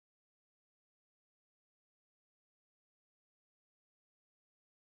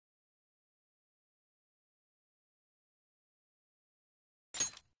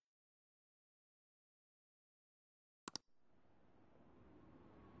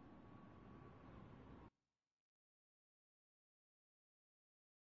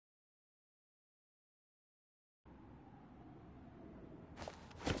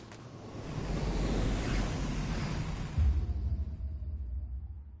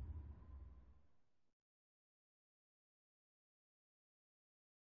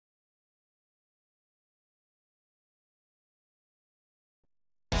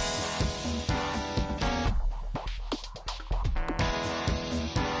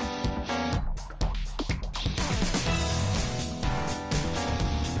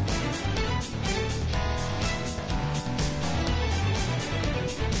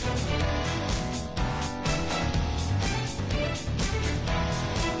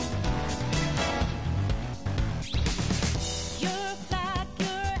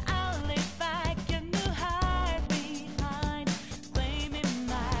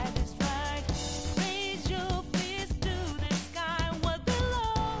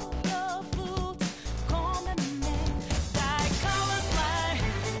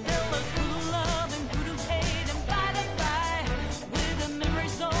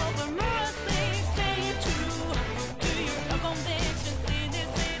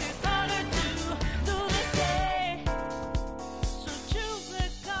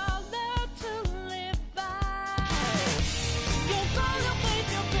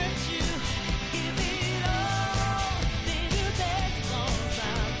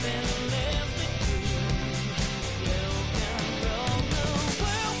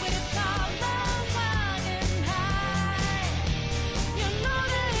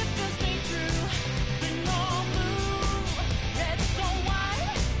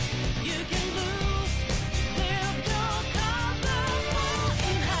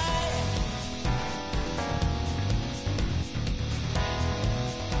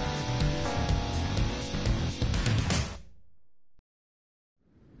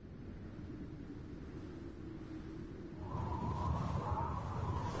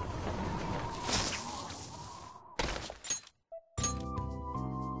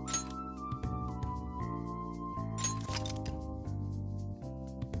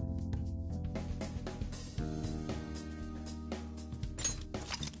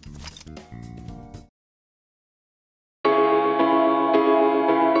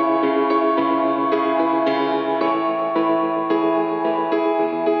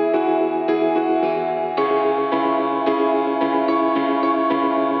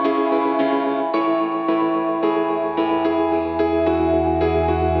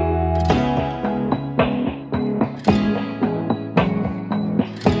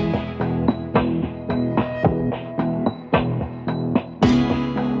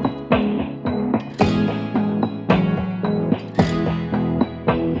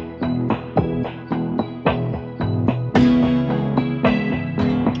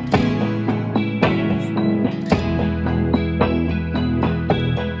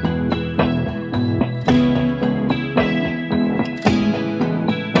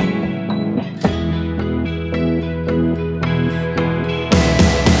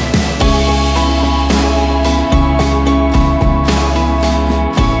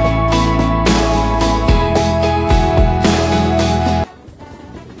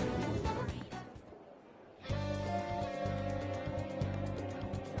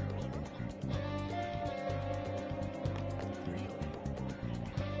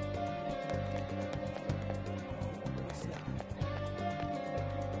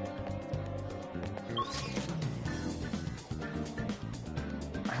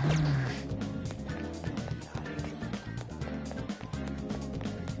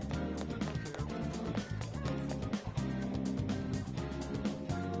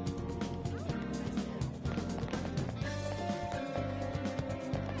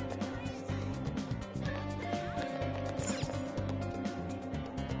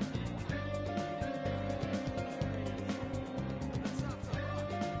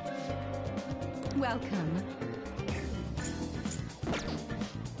Welcome.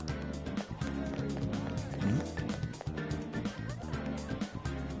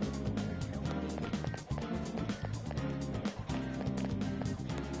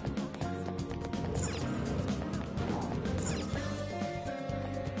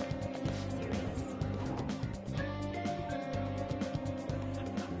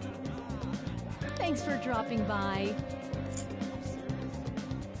 Thanks for dropping by.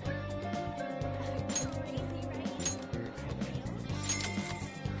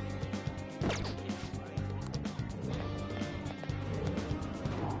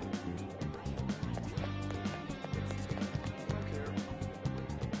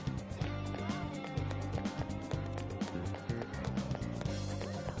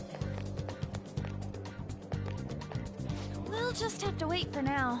 We'll just have to wait for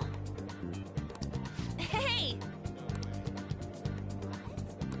now. Hey!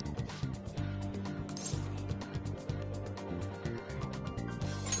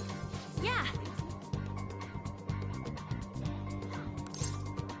 Yeah!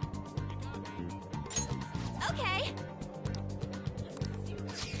 Okay!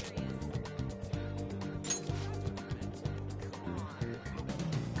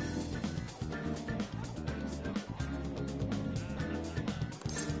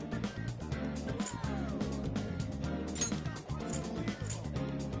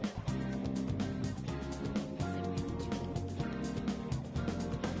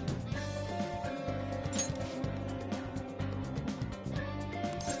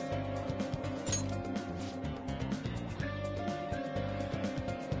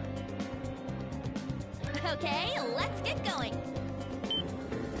 Okay, let's get going.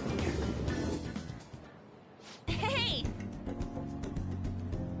 Hey!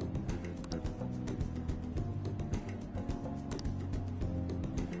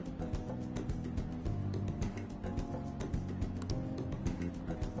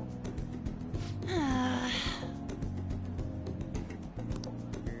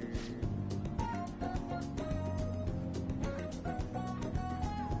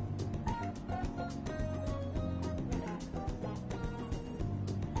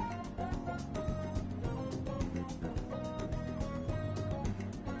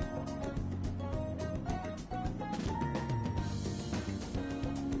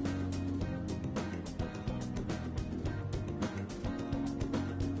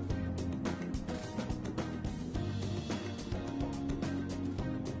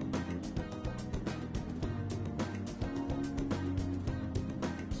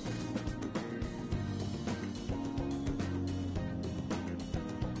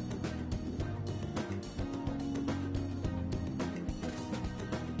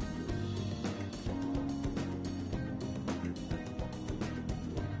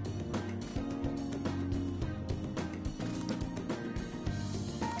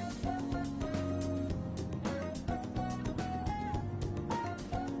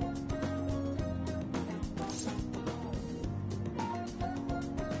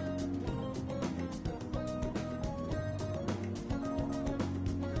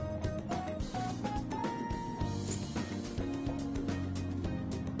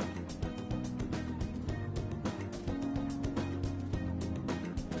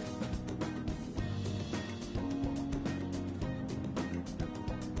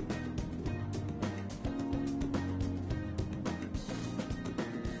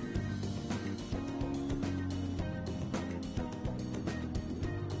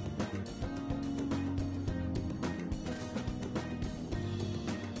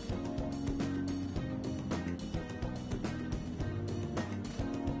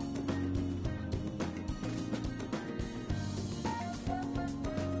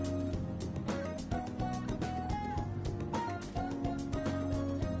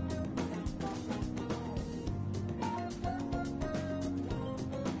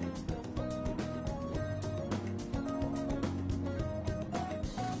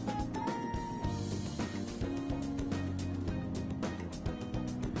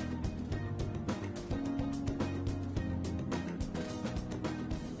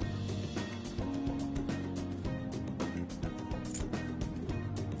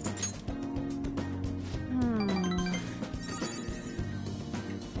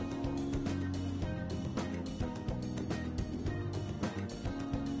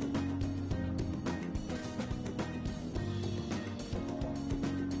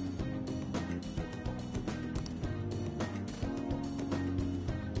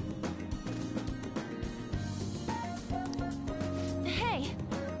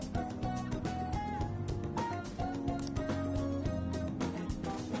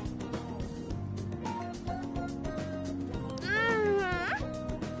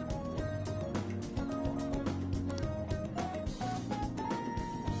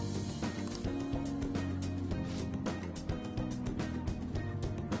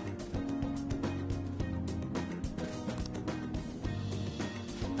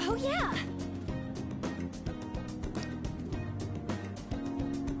 yeah!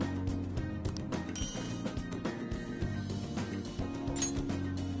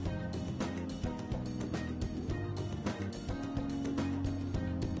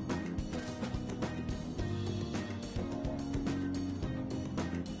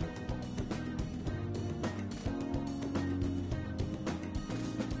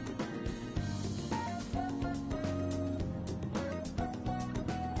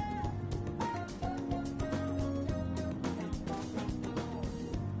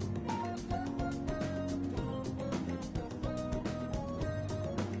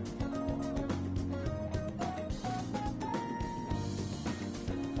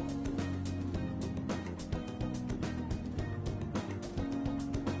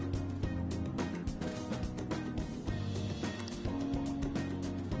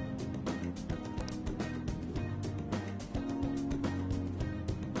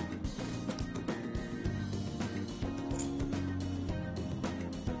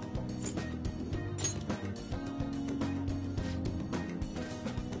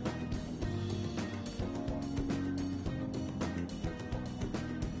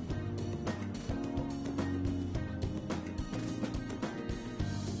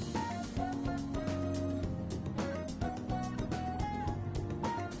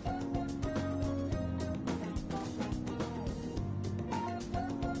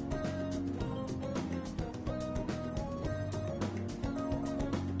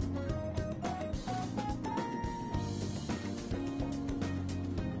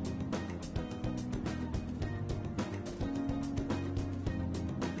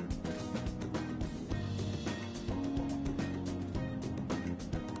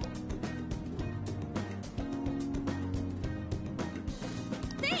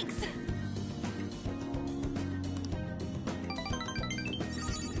 Thanks!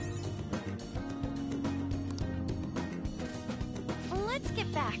 Let's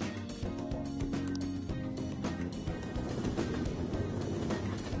get back.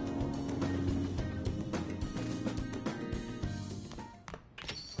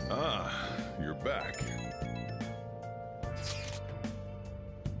 Ah, you're back.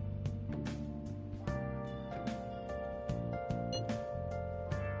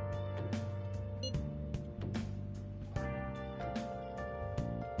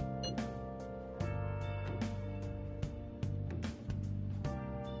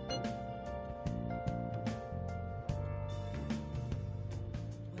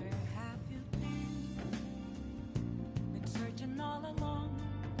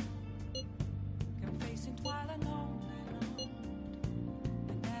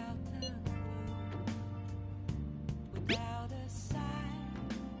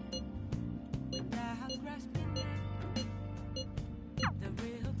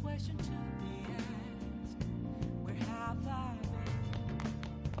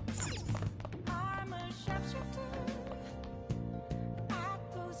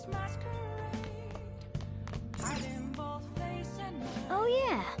 Oh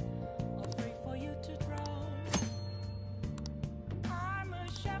yeah.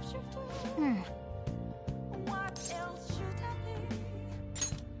 Hmm. What else should I be?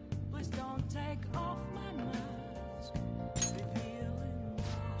 Please don't take off my mask, revealing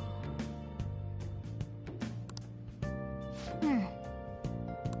Hmm.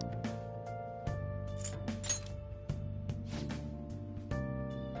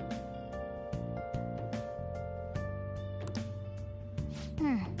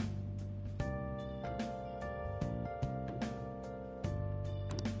 Hmm.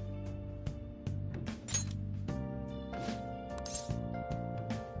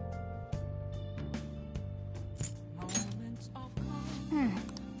 moments of calm, Hmm.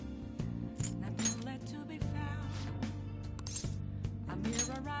 nothing left to be found. A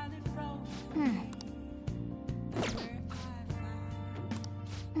mirror right in front of Hmm. me, that's where I found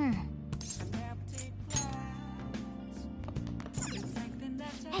Hmm. an empty glass, reflecting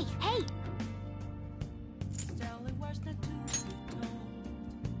that Hey, hey! telling words not to be told.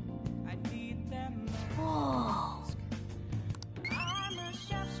 I need them. Whoa. I'm a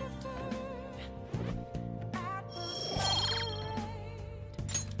sharpshooter at the masquerade.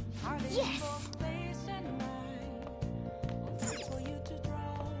 Heart in Yes. both face and mind, I'll wait for you to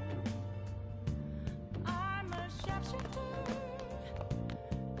draw. I'm a sharpshooter,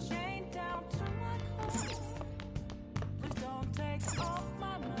 chained down to my core. Please don't take off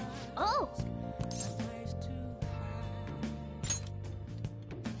my mask. Oh! No place to hide.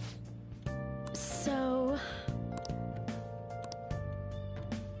 So...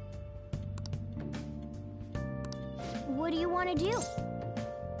 what do you want to do?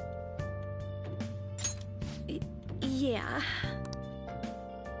 Yeah.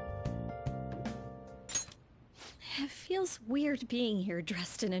 It feels weird being here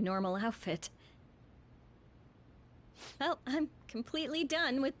dressed in a normal outfit. Well, I'm completely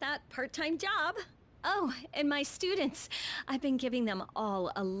done with that part-time job. Oh, and my students. I've been giving them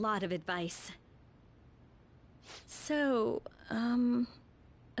all a lot of advice. So,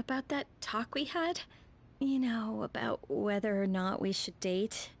 about that talk we had? You know, about whether or not we should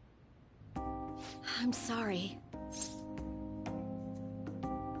date? I'm sorry.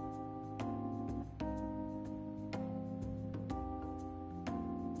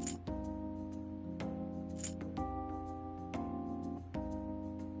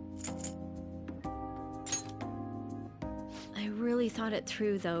 I really thought it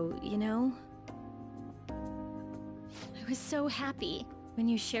through, though, you know? I was so happy when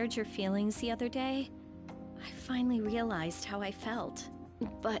you shared your feelings the other day. I finally realized how I felt.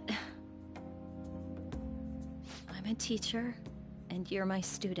 But I'm a teacher, and you're my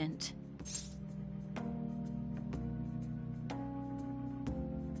student.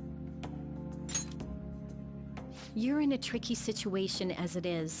 You're in a tricky situation as it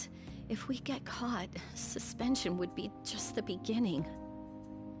is. If we get caught, suspension would be just the beginning.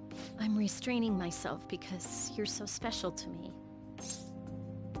 I'm restraining myself because you're so special to me.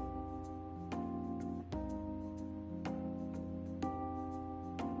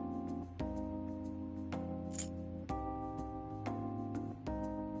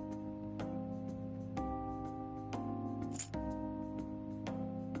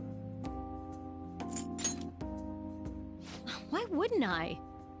 Why wouldn't I?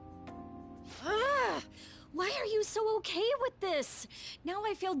 Ugh! Why are you so okay with this? Now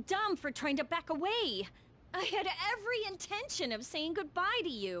I feel dumb for trying to back away. I had every intention of saying goodbye to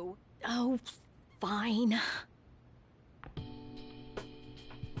you. Oh, fine.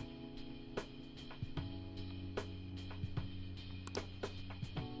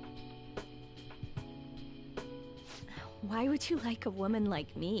 Why would you like a woman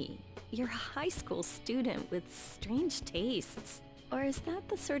like me? You're a high school student with strange tastes. Or is that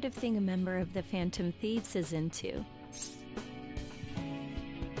the sort of thing a member of the Phantom Thieves is into?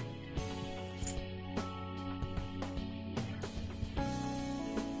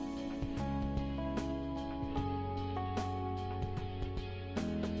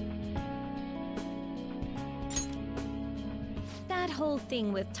 That whole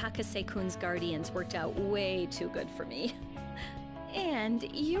thing with Takase-kun's guardians worked out way too good for me. And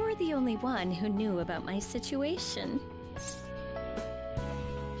you were the only one who knew about my situation.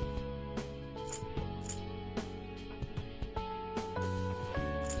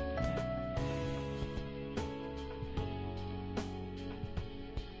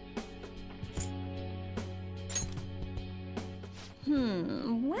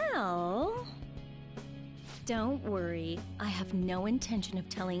 Well... Don't worry, I have no intention of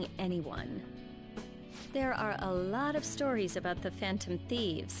telling anyone. There are a lot of stories about the Phantom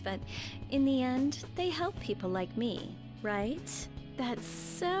Thieves, but in the end, they help people like me, right? That's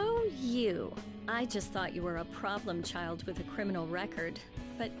so you. I just thought you were a problem child with a criminal record,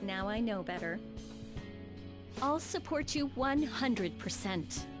 but now I know better. I'll support you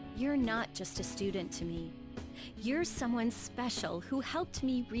 100%. You're not just a student to me. You're someone special who helped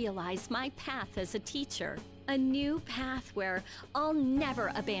me realize my path as a teacher. A new path where I'll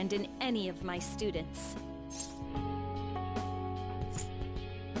never abandon any of my students.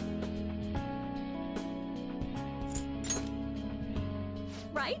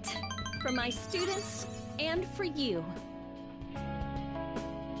 Right? For my students and for you.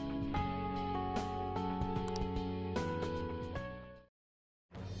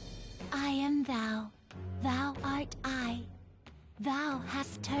 I am thou. Thou art I. Thou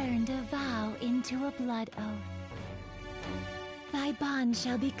hast turned a vow into a blood oath. Thy bond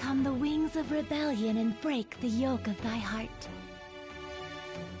shall become the wings of rebellion and break the yoke of thy heart.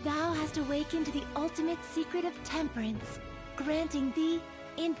 Thou hast awakened to the ultimate secret of temperance, granting thee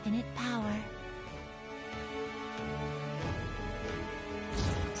infinite power.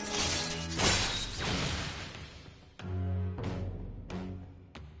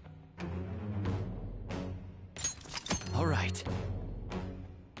 All right.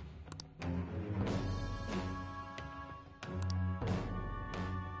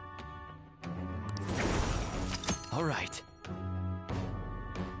 All right.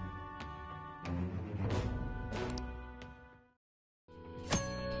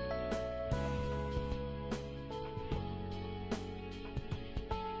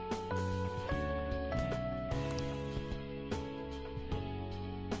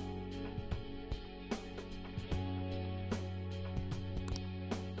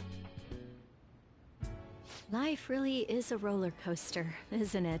 Life really is a roller coaster,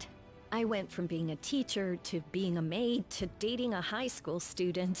 isn't it? I went from being a teacher to being a maid to dating a high school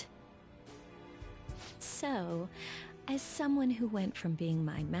student. So, as someone who went from being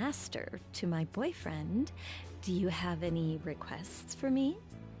my master to my boyfriend, do you have any requests for me?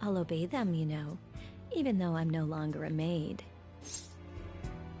 I'll obey them, you know, even though I'm no longer a maid.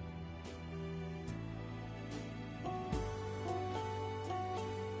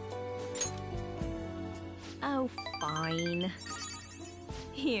 Oh, fine.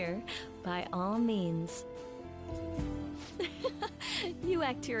 Here, by all means. You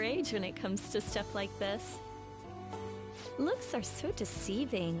act your age when it comes to stuff like this. Looks are so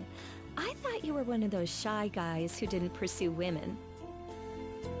deceiving. I thought you were one of those shy guys who didn't pursue women.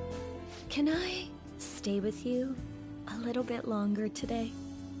 Can I stay with you a little bit longer today?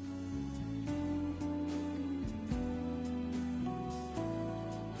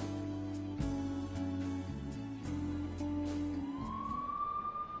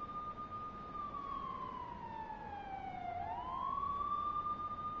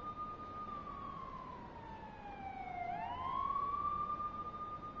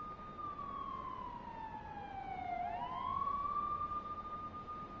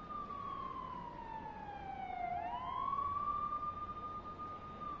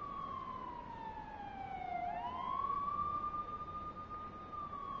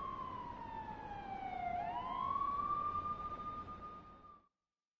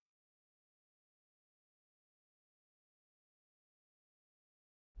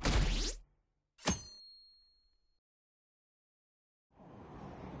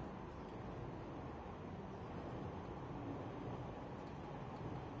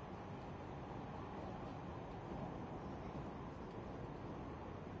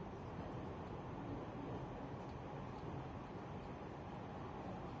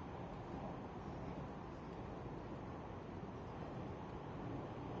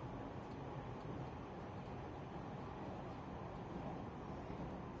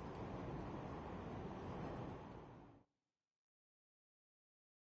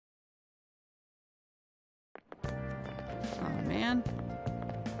 Oh, man.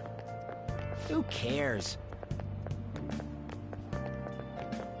 Who cares?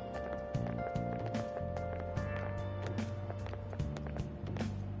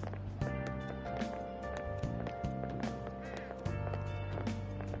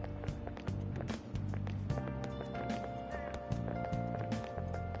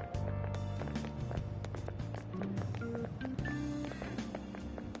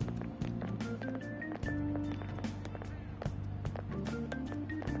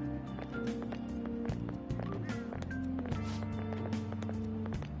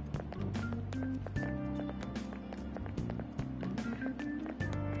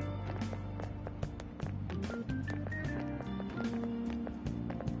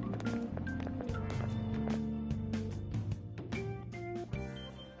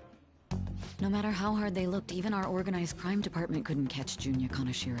 No matter how hard they looked, even our organized crime department couldn't catch Junya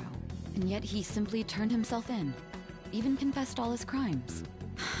Kaneshiro. And yet he simply turned himself in. Even confessed all his crimes.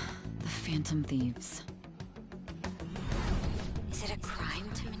 The Phantom Thieves. Is it a crime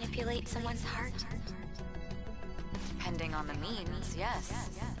to manipulate someone's heart? Depending on the means,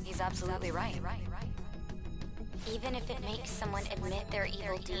 yes. He's absolutely right. Even if it makes someone admit their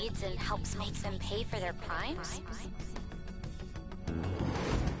evil deeds and helps make them pay for their crimes?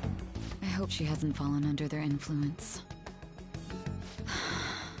 I hope she hasn't fallen under their influence.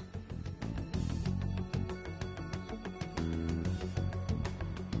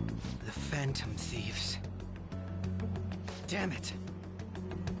 The Phantom Thieves. Damn it.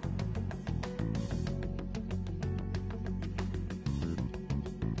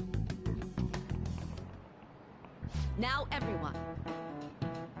 Now, everyone.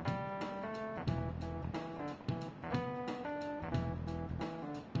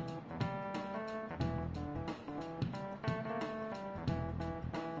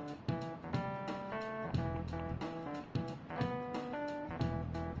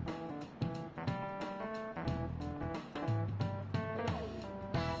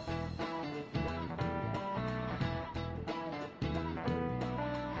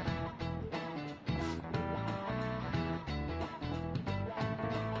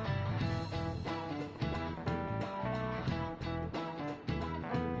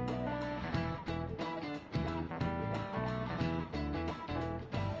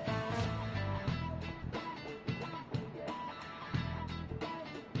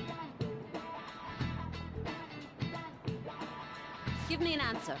 Give me an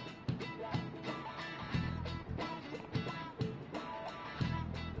answer.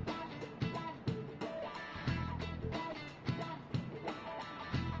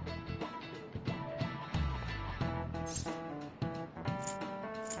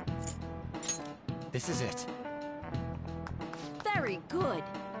 This is it. Very good.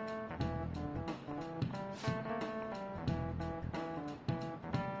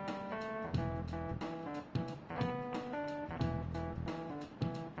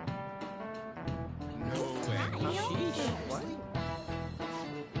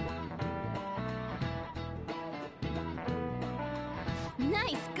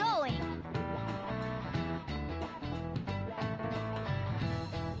 Nice going!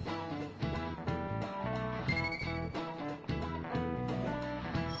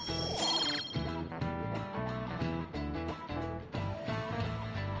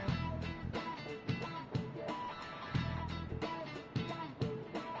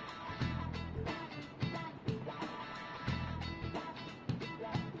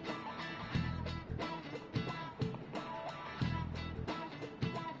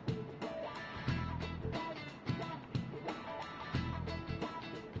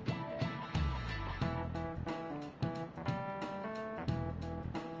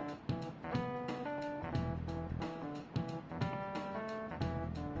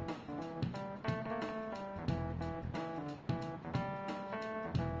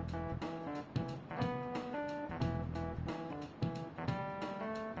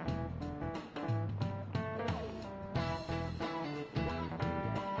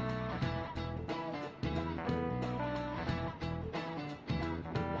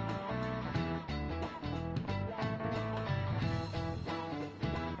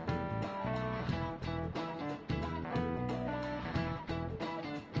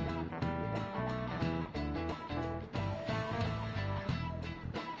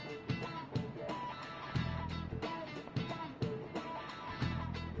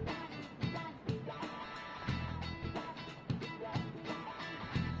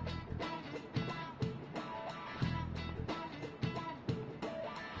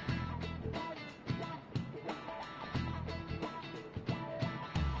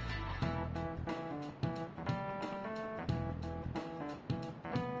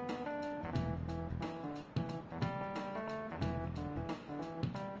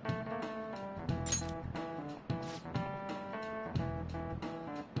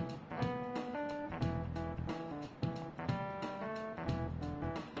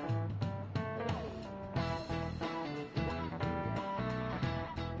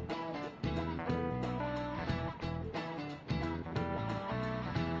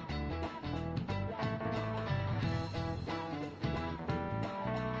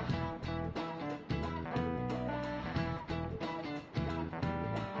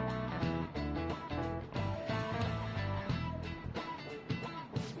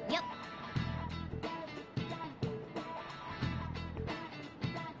 Yep.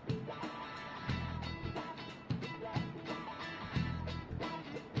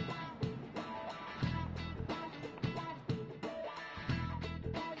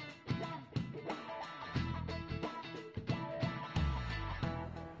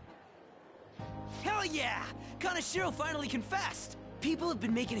 Hell yeah! Kanashiro finally confessed! People have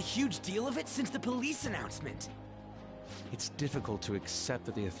been making a huge deal of it since the police announcement. It's difficult to accept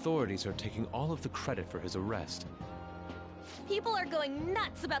that the authorities are taking all of the credit for his arrest. People are going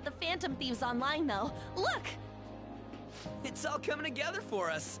nuts about the Phantom Thieves online, though. Look! It's all coming together for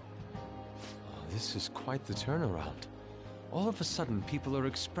us. Oh, this is quite the turnaround. All of a sudden, people are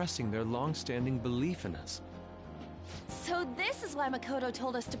expressing their long-standing belief in us. So this is why Makoto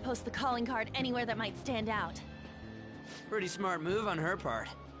told us to post the calling card anywhere that might stand out. Pretty smart move on her part.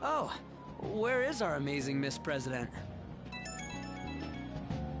 Oh, where is our amazing Miss President?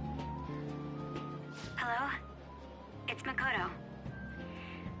 Hello? It's Makoto.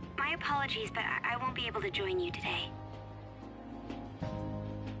 My apologies, but I won't be able to join you today.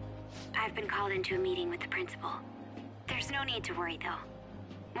 I've been called into a meeting with the principal. There's no need to worry,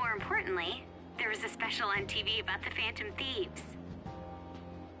 though. More importantly, there was a special on TV about the Phantom Thieves.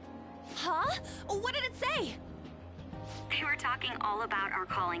 Huh? What did it say? They were talking all about our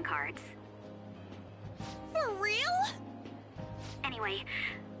calling cards. For real? Anyway,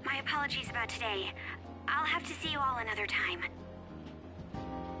 my apologies about today. I'll have to see you all another time.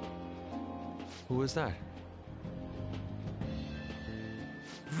 Who was that?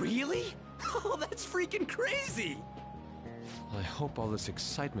 Really? Oh, that's freaking crazy! I hope all this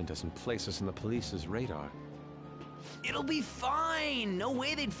excitement doesn't place us on the police's radar. It'll be fine! No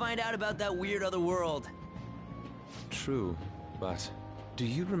way they'd find out about that weird other world. True, but do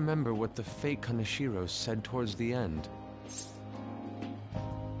you remember what the fake Kanashiro said towards the end?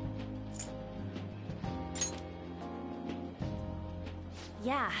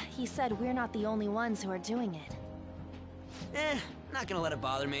 Yeah, he said we're not the only ones who are doing it. Not gonna let it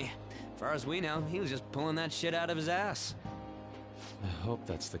bother me. far as we know, he was just pulling that shit out of his ass. I hope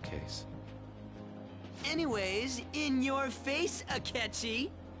that's the case. Anyways, in your face,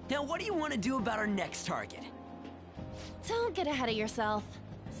 Akechi. Now, what do you want to do about our next target? Don't get ahead of yourself.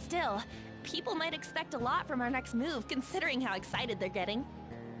 Still, people might expect a lot from our next move, considering how excited they're getting.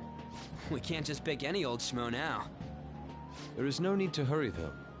 We can't just pick any old schmo now. There is no need to hurry,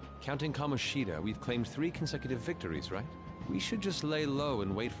 though. Counting Kamoshida, we've claimed 3 consecutive victories, right? We should just lay low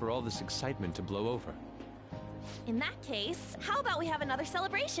and wait for all this excitement to blow over. In that case, how about we have another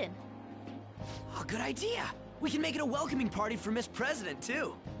celebration? Oh, good idea. We can make it a welcoming party for Miss President,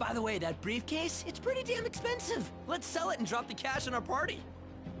 too. By the way, that briefcase, it's pretty damn expensive. Let's sell it and drop the cash on our party.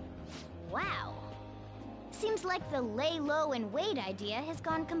 Wow. Seems like the lay low and wait idea has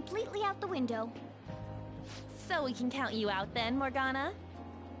gone completely out the window. So we can count you out then, Morgana?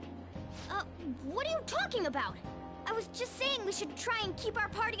 What are you talking about? I was just saying we should try and keep our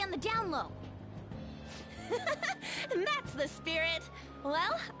party on the down low. That's the spirit.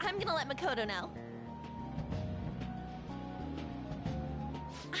 Well, I'm gonna let Makoto know.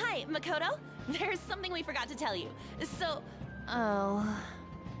 Hi, Makoto. There's something we forgot to tell you. So,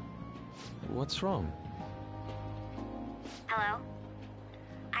 What's wrong? Hello?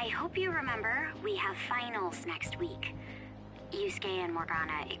 I hope you remember we have finals next week. Yusuke and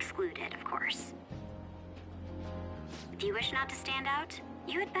Morgana excluded, of course. If you wish not to stand out,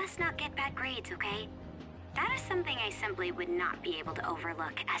 you had best not get bad grades, okay? That is something I simply would not be able to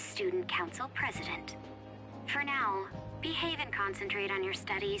overlook as student council president. For now, behave and concentrate on your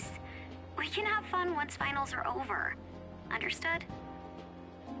studies. We can have fun once finals are over. Understood?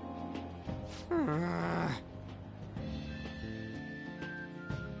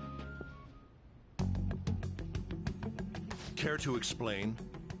 Care to explain?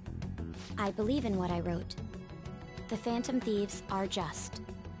 I believe in what I wrote. The Phantom Thieves are just.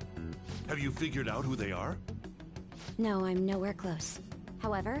 Have you figured out who they are? No, I'm nowhere close.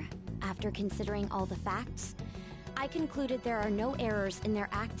 However, after considering all the facts, I concluded there are no errors in their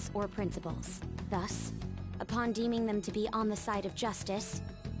acts or principles. Thus, upon deeming them to be on the side of justice,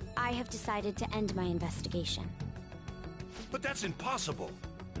 I have decided to end my investigation. But that's impossible!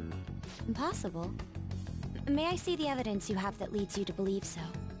 Impossible? May I see the evidence you have that leads you to believe so?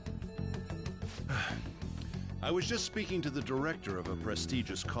 I was just speaking to the director of a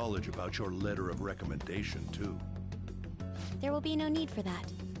prestigious college about your letter of recommendation, too. There will be no need for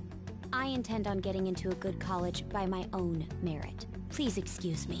that. I intend on getting into a good college by my own merit. Please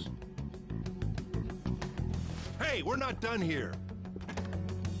excuse me. Hey, we're not done here!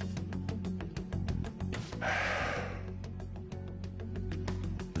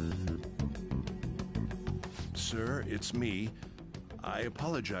 Sir, it's me. I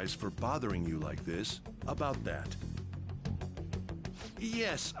apologize for bothering you like this. About that.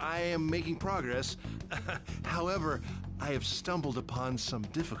 Yes, I am making progress. However, I have stumbled upon some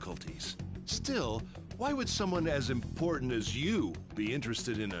difficulties. Still, why would someone as important as you be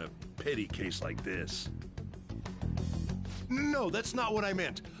interested in a petty case like this? No, that's not what I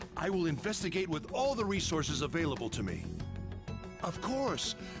meant. I will investigate with all the resources available to me. Of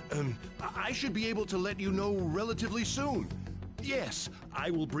course. I should be able to let you know relatively soon. Yes,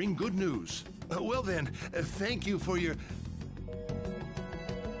 I will bring good news. Well then, thank you for your...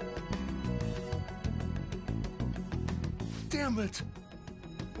 Damn it!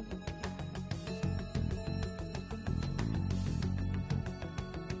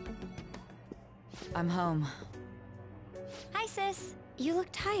 I'm home. Hi, sis. You look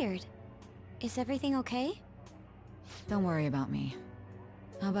tired. Is everything okay? Don't worry about me.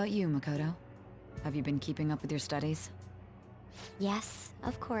 How about you, Makoto? Have you been keeping up with your studies? Yes,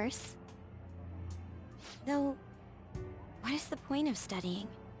 of course. Though, what is the point of studying?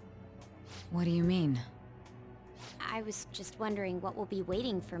 What do you mean? I was just wondering what will be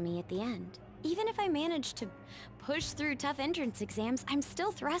waiting for me at the end. Even if I manage to push through tough entrance exams, I'm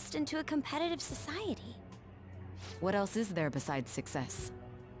still thrust into a competitive society. What else is there besides success?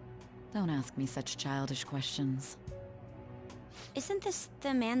 Don't ask me such childish questions. Isn't this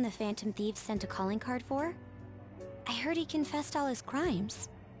the man the Phantom Thieves sent a calling card for? I heard he confessed all his crimes.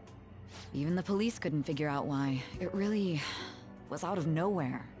 Even the police couldn't figure out why. It really was out of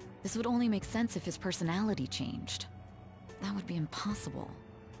nowhere. This would only make sense if his personality changed. That would be impossible.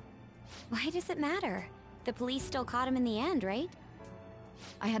 Why does it matter? The police still caught him in the end, right?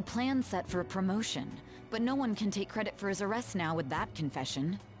 I had plans set for a promotion, but no one can take credit for his arrest now with that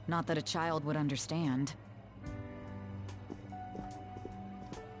confession. Not that a child would understand.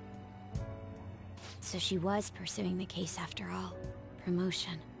 So she was pursuing the case after all.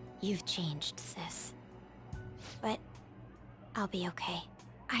 Promotion. You've changed, sis. But I'll be okay.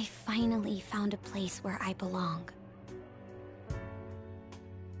 I finally found a place where I belong.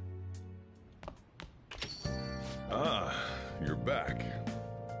 Ah, you're back.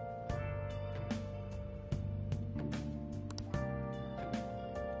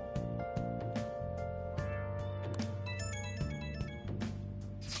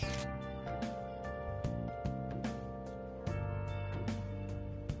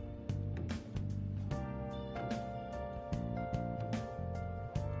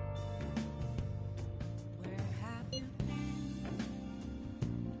 Where have you been?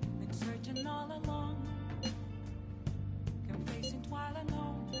 Been searching all along, confessing twilight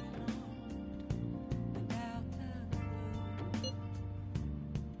alone without a clue,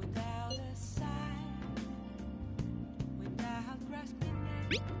 without a sign, without grasping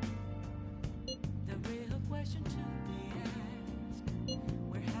it. The real question to be asked: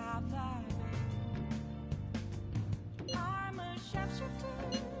 where have I been? I'm a sharpshooter.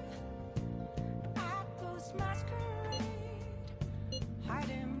 Apples masquerade,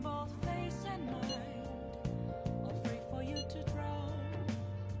 hiding both face and mind, all free for you to draw.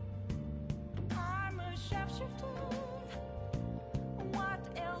 I'm a sharpshooter. What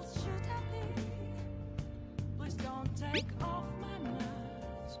else should I be? Please don't take off my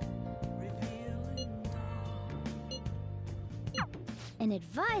mask, revealing dawn. An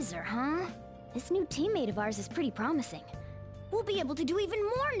advisor, huh? This new teammate of ours is pretty promising. We'll be able to do even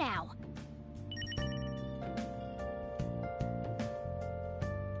more now!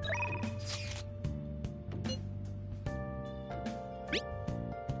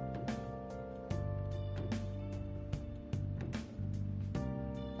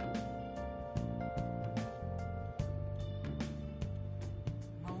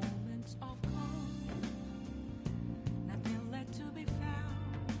 Moments of calm, nothing left to be found.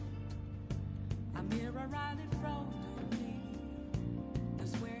 A mirror right in front of me,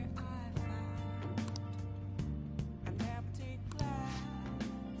 that's where I found an empty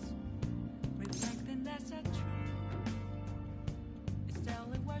glass, reflecting that's a truth. It's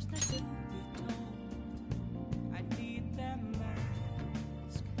telling words not to be told. I need that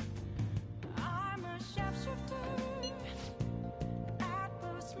mask. I'm a sharpshooter.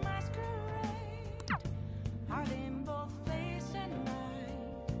 Apples masquerade, hiding both face and mind,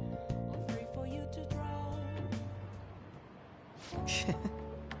 all free for you to draw.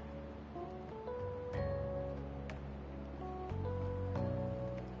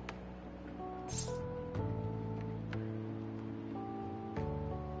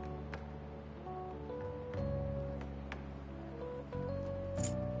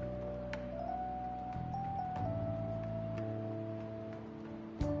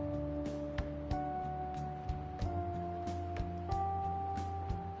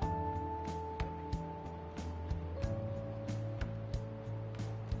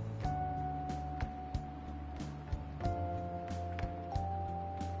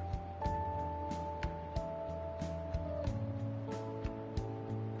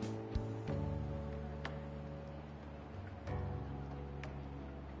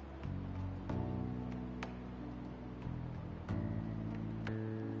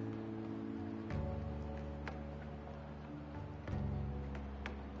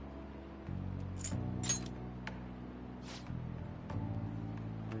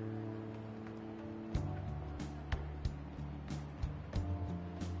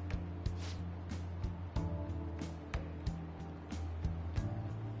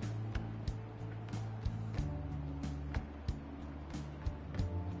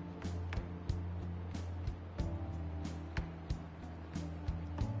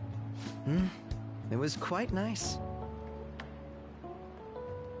 It was quite nice.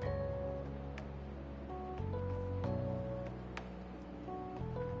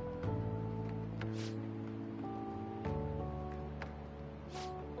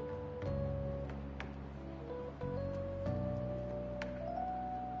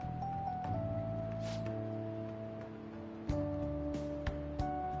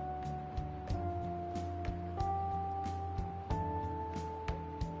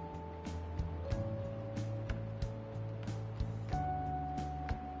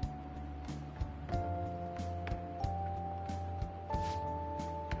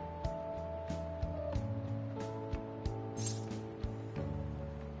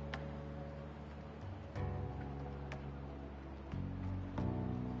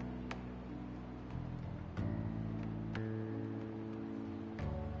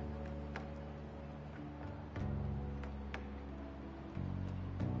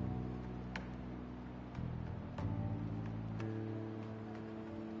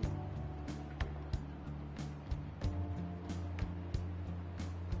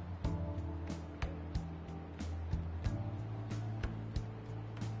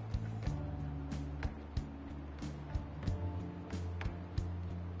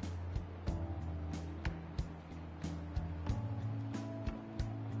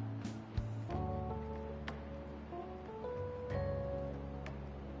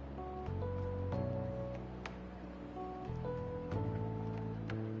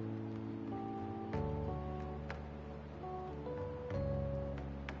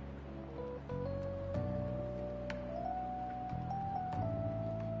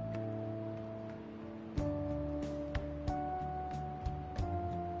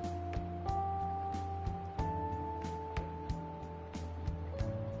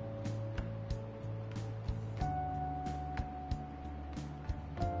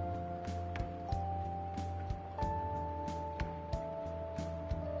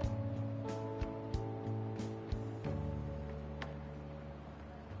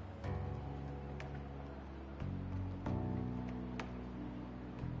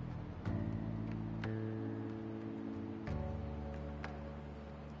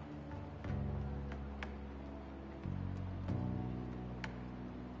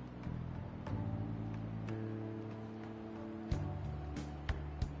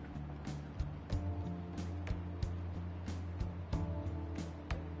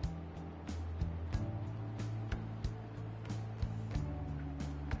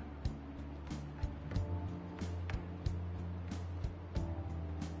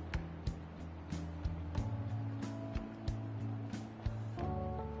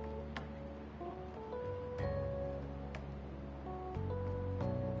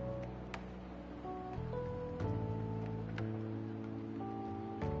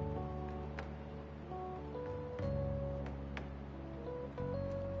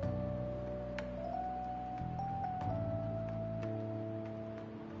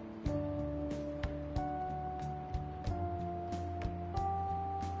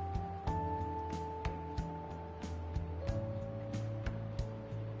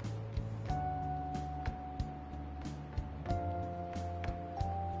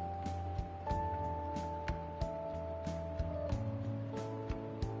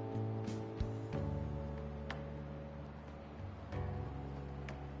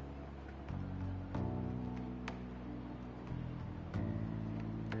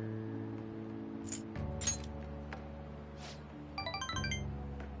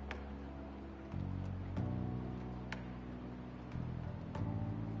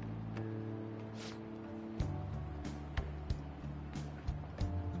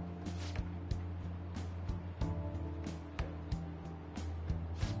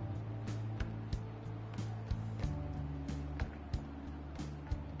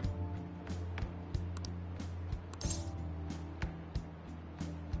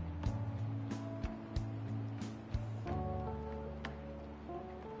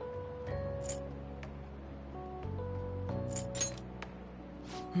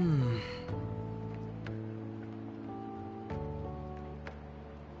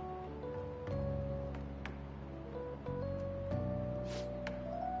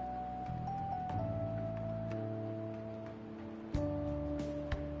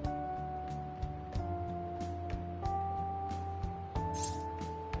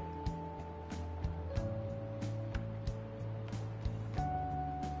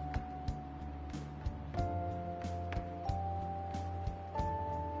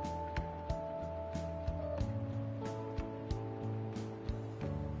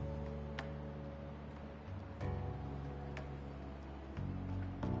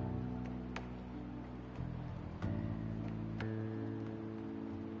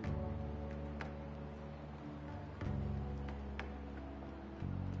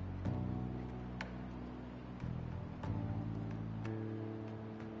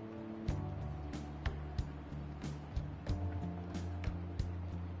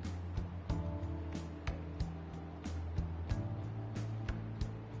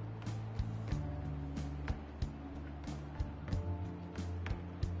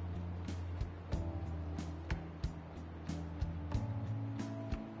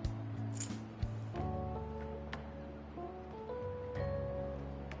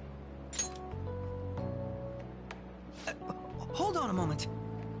 Hold on a moment.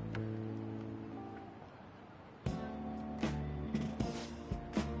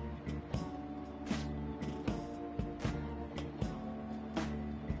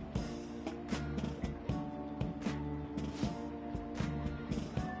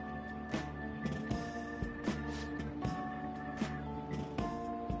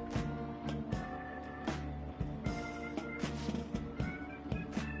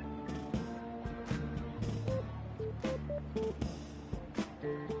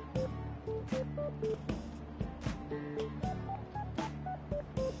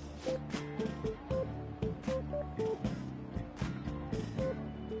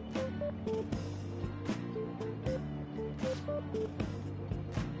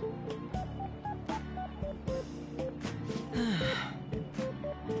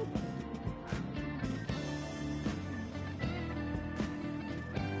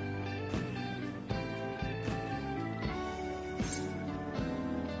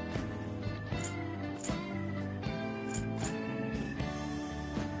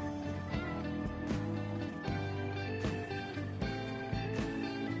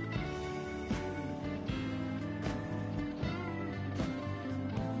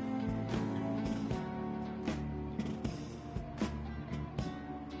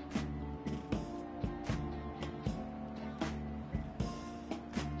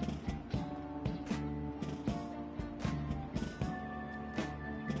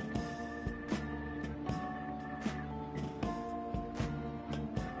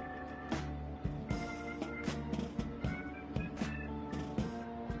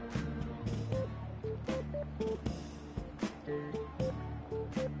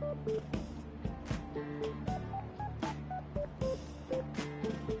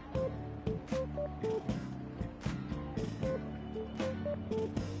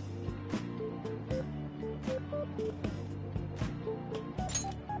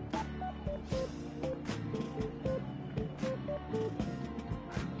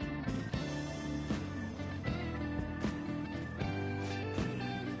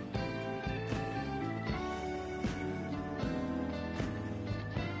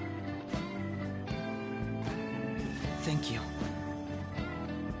 Thank you.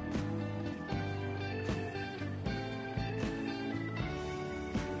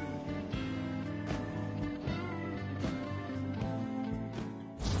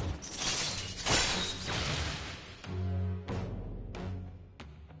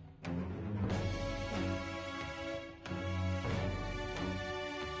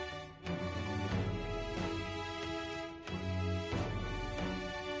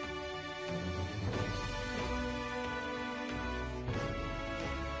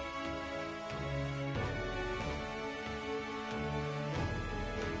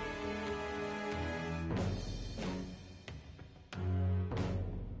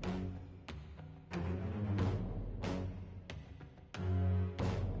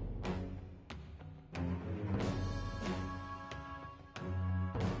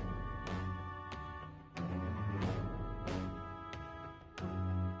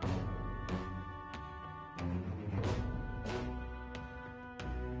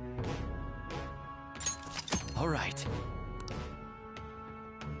 All right.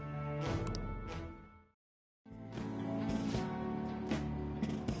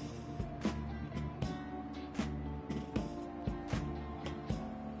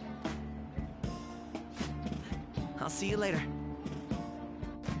 I'll see you later.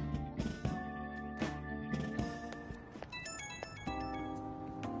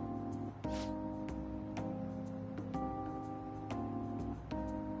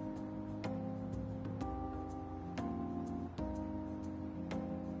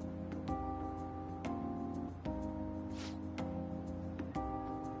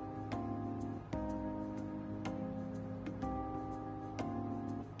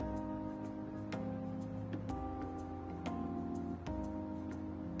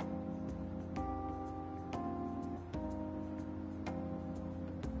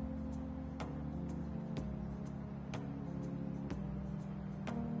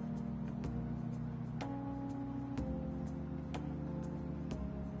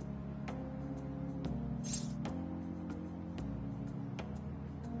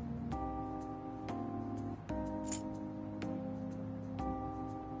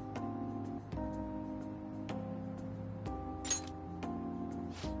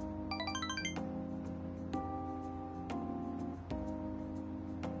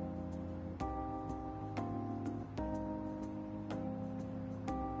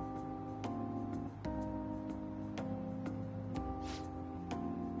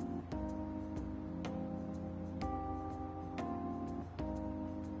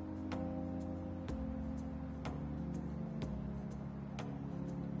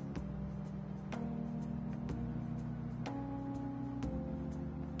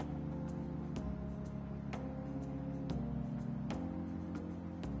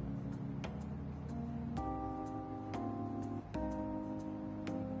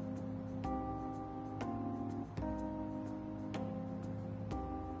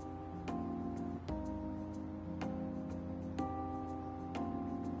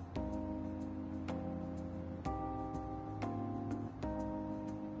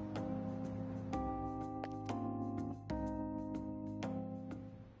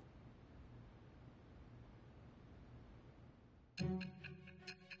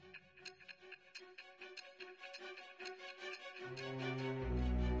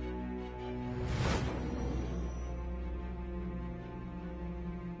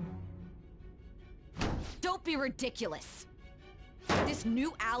 Don't be ridiculous! This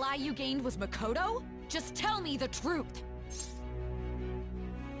new ally you gained was Makoto? Just tell me the truth!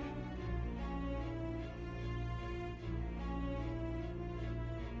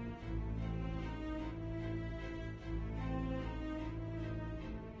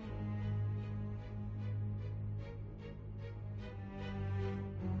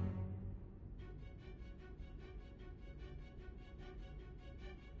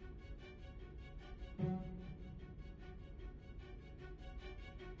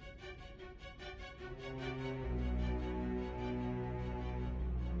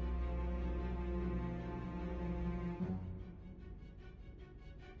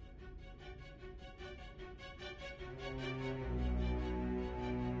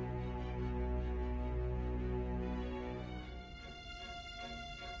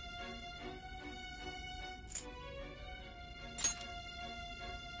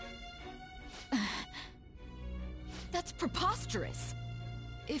 That's preposterous!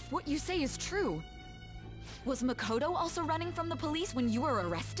 If what you say is true, was Makoto also running from the police when you were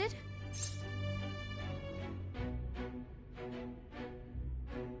arrested?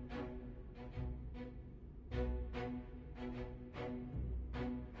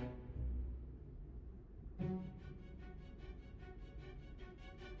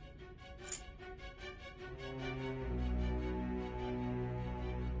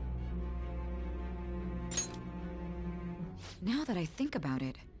 Now that I think about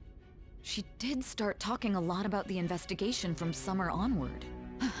it, she did start talking a lot about the investigation from summer onward.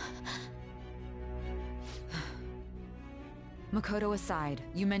 Makoto aside,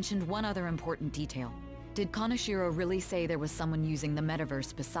 you mentioned one other important detail. Did Kaneshiro really say there was someone using the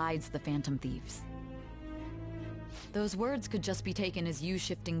metaverse besides the Phantom Thieves? Those words could just be taken as you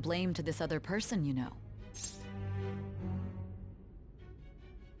shifting blame to this other person, you know.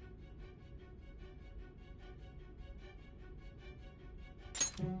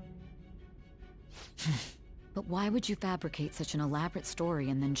 But why would you fabricate such an elaborate story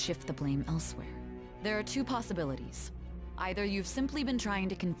and then shift the blame elsewhere? There are two possibilities. Either you've simply been trying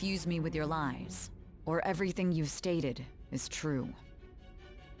to confuse me with your lies, or everything you've stated is true.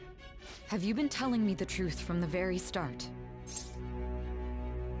 Have you been telling me the truth from the very start?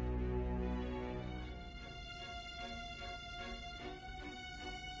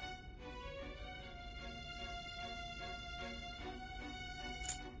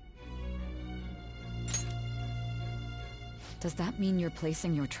 Does that mean you're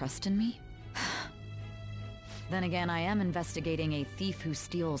placing your trust in me? Then again, I am investigating a thief who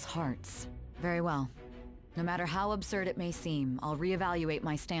steals hearts. Very well. No matter how absurd it may seem, I'll reevaluate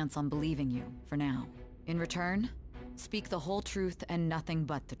my stance on believing you, for now. In return, speak the whole truth and nothing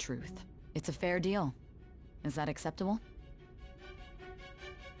but the truth. It's a fair deal. Is that acceptable?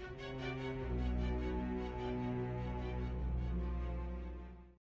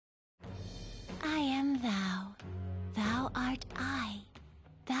 I am thou. Thou art I.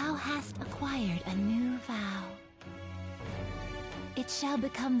 Thou hast acquired a new vow. It shall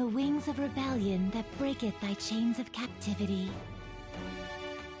become the wings of rebellion that breaketh thy chains of captivity.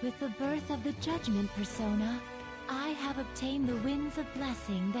 With the birth of the judgment persona, I have obtained the winds of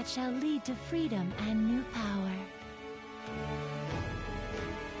blessing that shall lead to freedom and new power.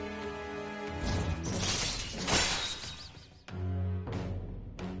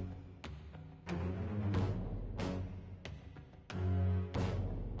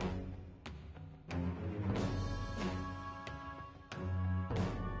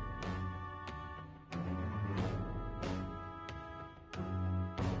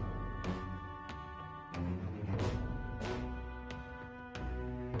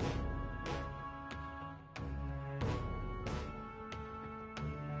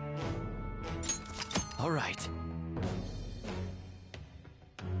 All right.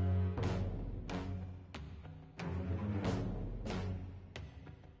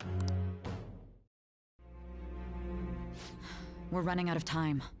 We're running out of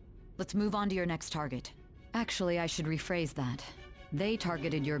time. Let's move on to your next target. Actually, I should rephrase that. They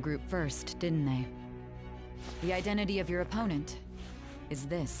targeted your group first, didn't they? The identity of your opponent is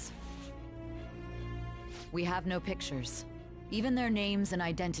this. We have no pictures. Even their names and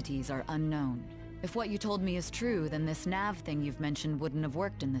identities are unknown. If what you told me is true, then this nav thing you've mentioned wouldn't have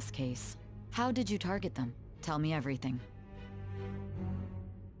worked in this case. How did you target them? Tell me everything.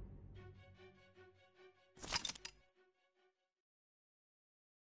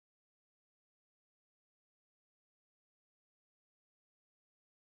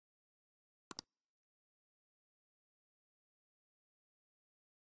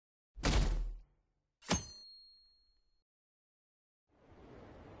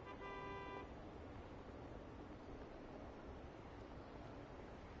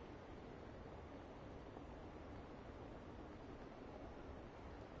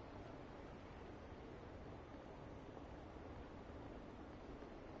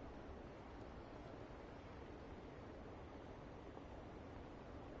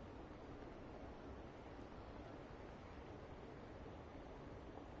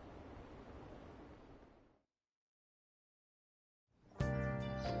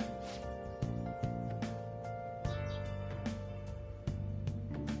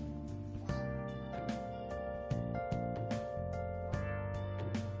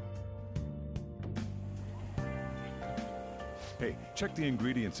 Hey, check the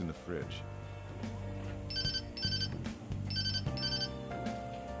ingredients in the fridge.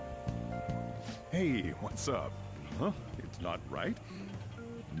 Hey, what's up? Huh? It's not right?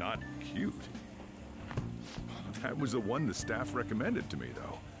 Not cute. That was the one the staff recommended to me,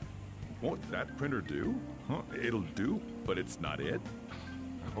 though. Won't that printer do? Huh? It'll do, but it's not it?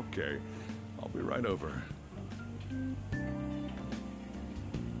 Okay, I'll be right over.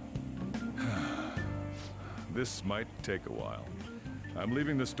 This might take a while. I'm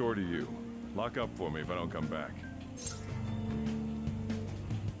leaving the store to you. Lock up for me if I don't come back.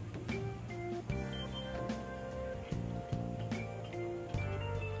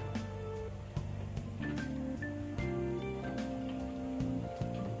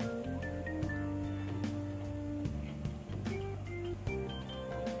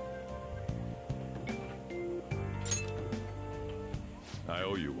 I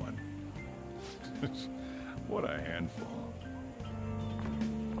owe you one. What a handful.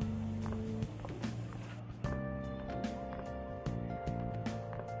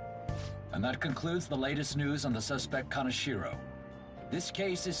 And that concludes the latest news on the suspect Kaneshiro. This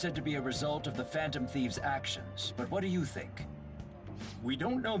case is said to be a result of the Phantom Thieves' actions, but what do you think? We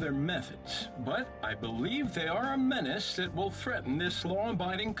don't know their methods, but I believe they are a menace that will threaten this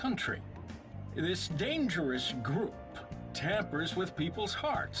law-abiding country. This dangerous group tampers with people's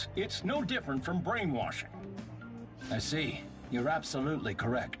hearts. It's no different from brainwashing. I see. You're absolutely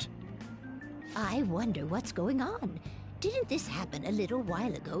correct. I wonder what's going on. Didn't this happen a little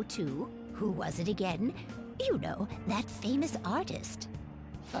while ago, too? Who was it again? You know, that famous artist.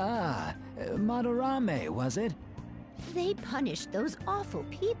 Ah, Madarame, was it? They punished those awful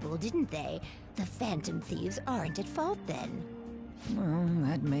people, didn't they? The Phantom Thieves aren't at fault then. Well,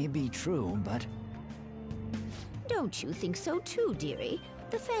 that may be true, but... Don't you think so too, dearie?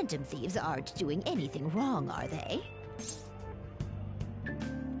 The Phantom Thieves aren't doing anything wrong, are they?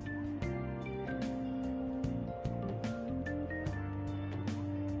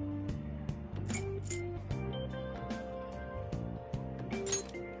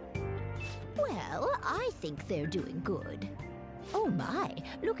 Well, I think they're doing good. Oh my,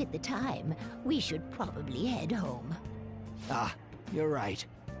 look at the time. We should probably head home. Ah, you're right.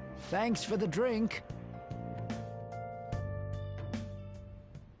 Thanks for the drink.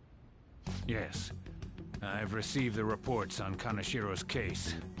 Yes. I've received the reports on Kanashiro's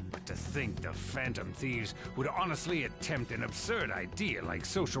case. But to think the Phantom Thieves would honestly attempt an absurd idea like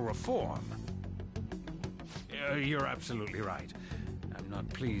social reform. You're absolutely right. I'm not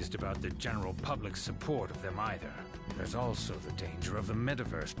pleased about the general public's support of them either. There's also the danger of the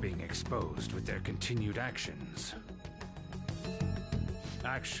metaverse being exposed with their continued actions.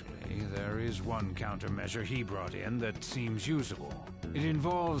 Actually, there is one countermeasure he brought in that seems usable. It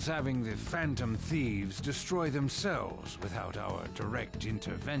involves having the Phantom Thieves destroy themselves without our direct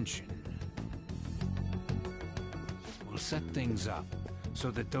intervention. We'll set things up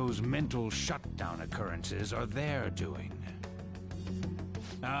so that those mental shutdown occurrences are their doing.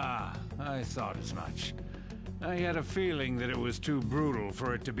 Ah, I thought as much. I had a feeling that it was too brutal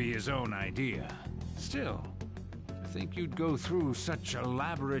for it to be his own idea. Still, I think you'd go through such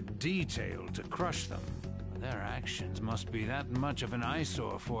elaborate detail to crush them. Their actions must be that much of an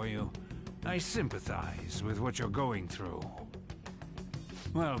eyesore for you. I sympathize with what you're going through.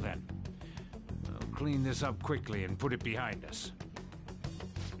 Well then, we'll clean this up quickly and put it behind us.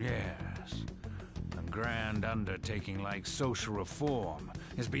 Yes, a grand undertaking like social reform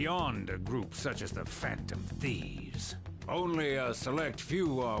is beyond a group such as the Phantom Thieves. Only a select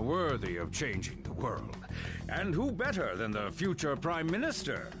few are worthy of changing the world. And who better than the future Prime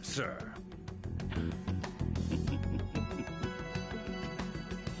Minister, sir?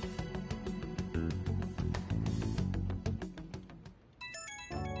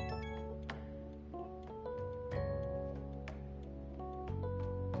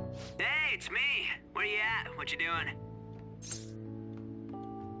 Hey, it's me. Where you at? What you doing?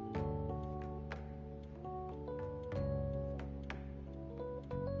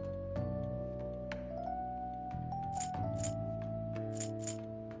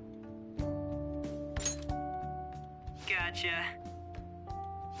 Gotcha.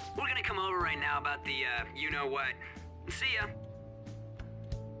 We're gonna come over right now about the, you-know-what. See ya.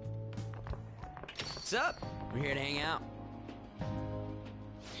 What's up? We're here to hang out.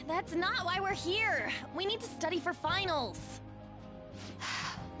 That's not why we're here. We need to study for finals.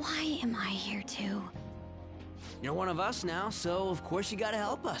 Why am I here too? You're one of us now, so of course you gotta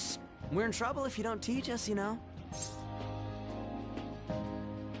help us. We're in trouble if you don't teach us, you know.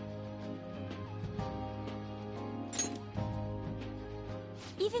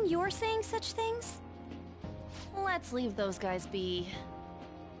 Even you're saying such things? Let's leave those guys be.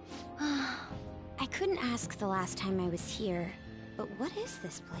 I couldn't ask the last time I was here, but what is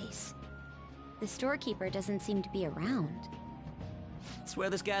this place? The storekeeper doesn't seem to be around. It's where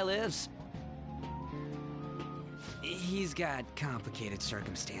this guy lives. He's got complicated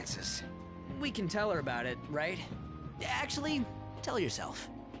circumstances. We can tell her about it, right? Actually, tell yourself.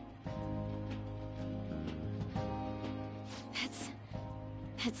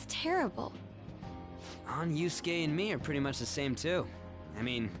 That's terrible. On Yusuke and me are pretty much the same too. I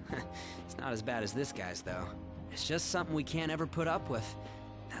mean, it's not as bad as this guy's though. It's just something we can't ever put up with.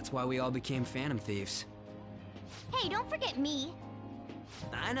 That's why we all became Phantom Thieves. Hey, don't forget me.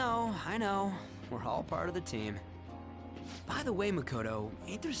 I know. We're all part of the team. By the way, Makoto,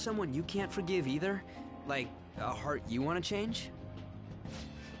 ain't there someone you can't forgive either? Like, a heart you want to change?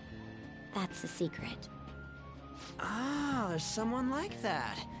 That's a secret. Ah, there's someone like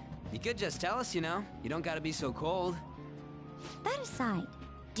that. You could just tell us, you know. You don't gotta be so cold. That aside,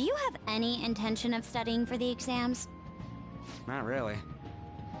 do you have any intention of studying for the exams? Not really.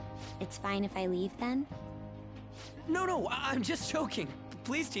 It's fine if I leave then? No, I'm just joking.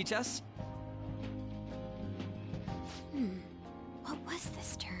 Please teach us. What was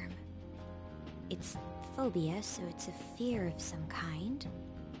this term? It's phobia, so it's a fear of some kind.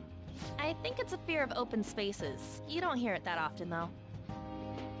 I think it's a fear of open spaces. You don't hear it that often, though.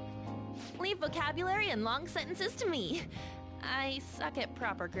 Leave vocabulary and long sentences to me. I suck at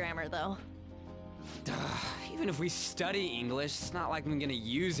proper grammar, though. Even if we study English, it's not like I'm gonna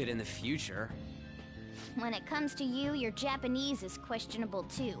use it in the future. When it comes to you, your Japanese is questionable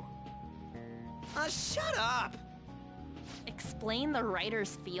too. Shut up! Explain the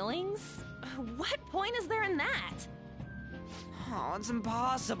writer's feelings? What point is there in that? Oh, it's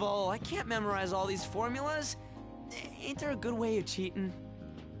impossible. I can't memorize all these formulas. Ain't there a good way of cheating?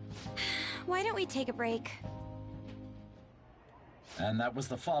 Why don't we take a break? And that was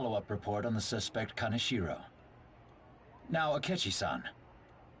the follow-up report on the suspect Kaneshiro. Now, Akechi-san.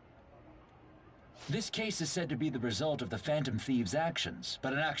 This case is said to be the result of the Phantom Thieves' actions,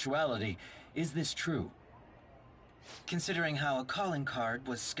 but in actuality, is this true? Considering how a calling card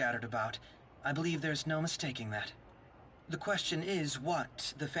was scattered about, I believe there's no mistaking that. The question is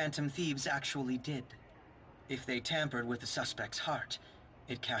what the Phantom Thieves actually did. If they tampered with the suspect's heart,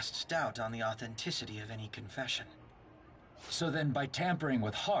 it casts doubt on the authenticity of any confession. So then, by tampering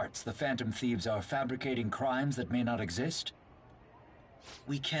with hearts, the Phantom Thieves are fabricating crimes that may not exist?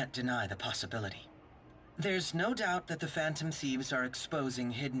 We can't deny the possibility. There's no doubt that the Phantom Thieves are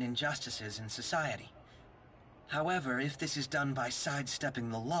exposing hidden injustices in society. However, if this is done by sidestepping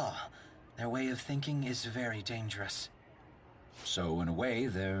the law, their way of thinking is very dangerous. So, in a way,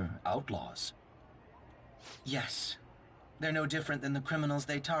 they're outlaws. Yes. They're no different than the criminals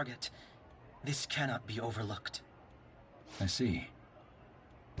they target. This cannot be overlooked. I see.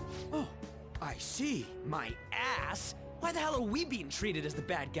 Oh, I see. My ass? Why the hell are we being treated as the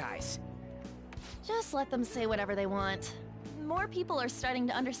bad guys? Just let them say whatever they want. More people are starting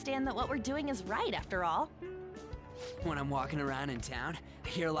to understand that what we're doing is right, after all. When I'm walking around in town, I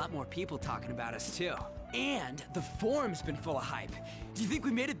hear a lot more people talking about us, too. And the forum's been full of hype. Do you think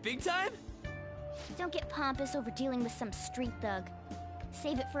we made it big time? Don't get pompous over dealing with some street thug.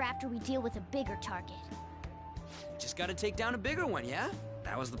 Save it for after we deal with a bigger target. Just gotta take down a bigger one, yeah?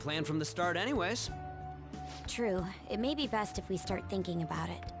 That was the plan from the start anyways. True. It may be best if we start thinking about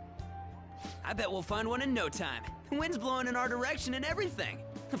it. I bet we'll find one in no time. The wind's blowing in our direction and everything.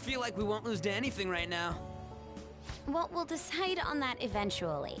 I feel like we won't lose to anything right now. Well, we'll decide on that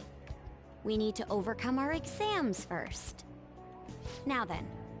eventually. We need to overcome our exams first. Now then,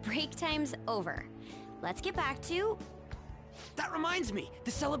 break time's over. Let's get back to... That reminds me,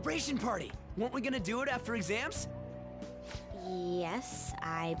 the celebration party. Weren't we gonna do it after exams? Yes,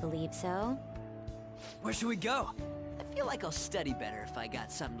 I believe so. Where should we go? I feel like I'll study better if I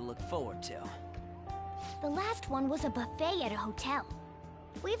got something to look forward to. The last one was a buffet at a hotel.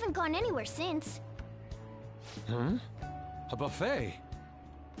 We haven't gone anywhere since. Huh? A buffet?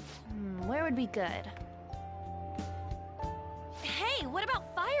 Where would be good? Hey, what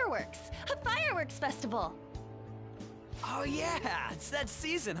about fireworks? A fireworks festival! Oh yeah, it's that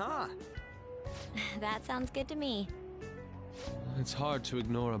season, huh? That sounds good to me. It's hard to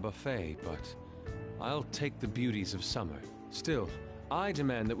ignore a buffet, but I'll take the beauties of summer. Still, I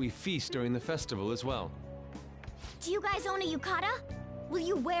demand that we feast during the festival as well. Do you guys own a yukata? Will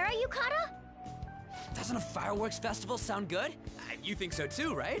you wear a yukata? Doesn't a fireworks festival sound good? You think so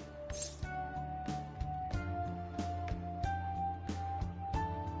too, right?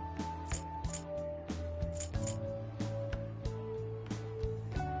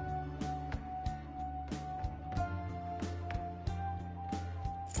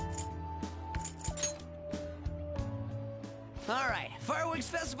 All right, fireworks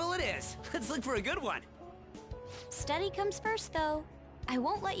festival it is. Let's look for a good one. Study comes first, though. I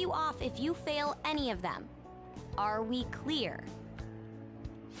won't let you off if you fail any of them. Are we clear?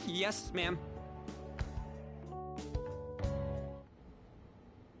 Yes, ma'am.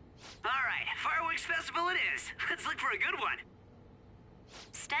 All right, fireworks festival it is. Let's look for a good one.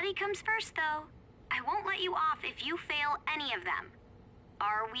 Study comes first, though. I won't let you off if you fail any of them.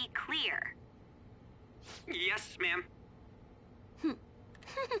 Are we clear? Yes, ma'am.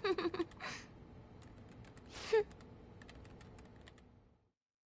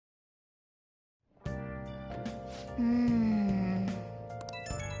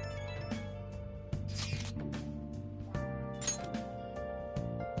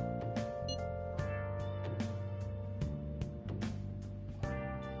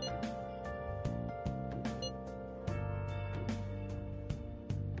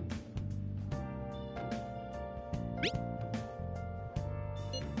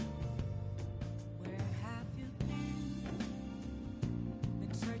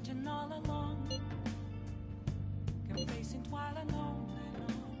 Searching all along, confessing while alone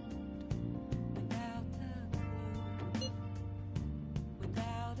without a clue,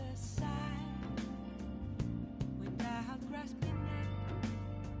 without a sign, without grasping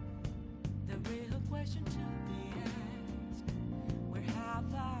it. The real question to be asked: where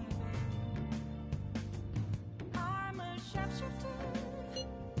have I been? I'm a sharpshooter.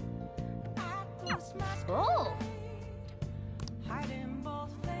 I cross my Oh! hiding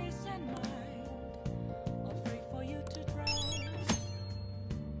both face and mind, all free for you to trust.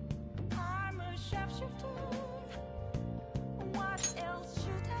 I'm a sharpshooter. What else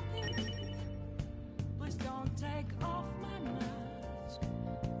should I be? Please don't take off my mask.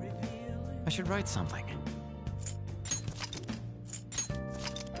 should write something.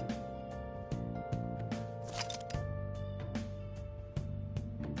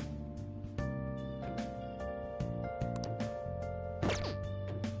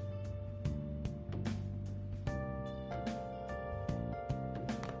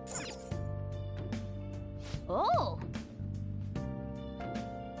 Oh!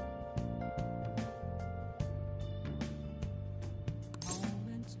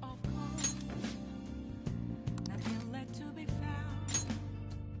 Moments of calm, nothing left to be found.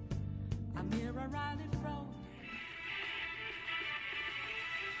 A mirror Riley road.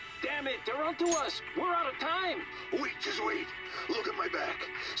 Damn it, they're onto us. We're out of time. Wait, just wait. Look at my back.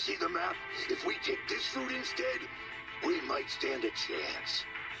 See the map? If we take this route instead, we might stand a chance.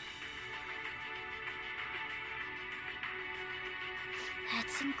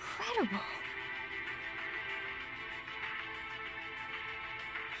 That's incredible.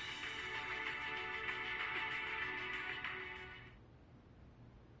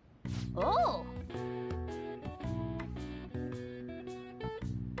 Oh!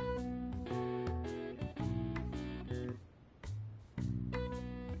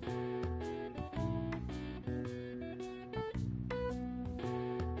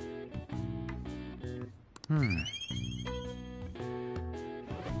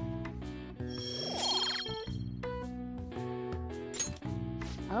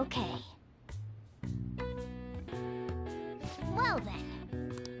 Okay. Well then.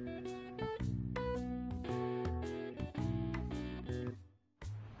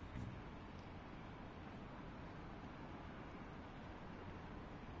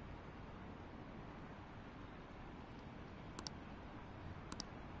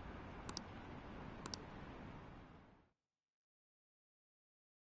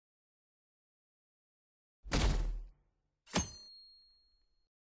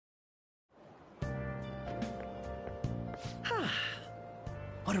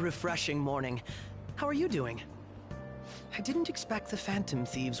 What a refreshing morning. How are you doing? I didn't expect the Phantom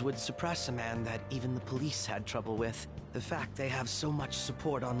Thieves would suppress a man that even the police had trouble with. The fact they have so much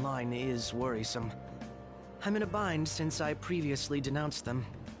support online is worrisome. I'm in a bind since I previously denounced them.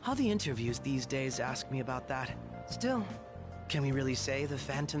 All the interviews these days ask me about that. Still, can we really say the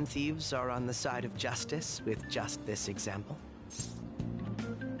Phantom Thieves are on the side of justice with just this example?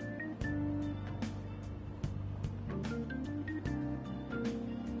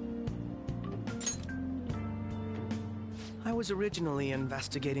 I was originally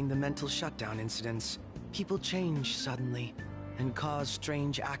investigating the mental shutdown incidents. People change suddenly and cause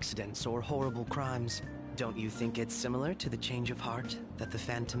strange accidents or horrible crimes. Don't you think it's similar to the change of heart that the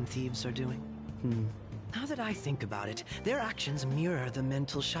Phantom Thieves are doing? Now that I think about it, their actions mirror the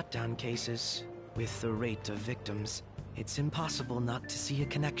mental shutdown cases. With the rate of victims, it's impossible not to see a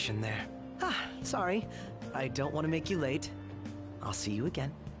connection there. Sorry. I don't want to make you late. I'll see you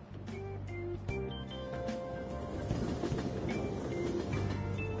again.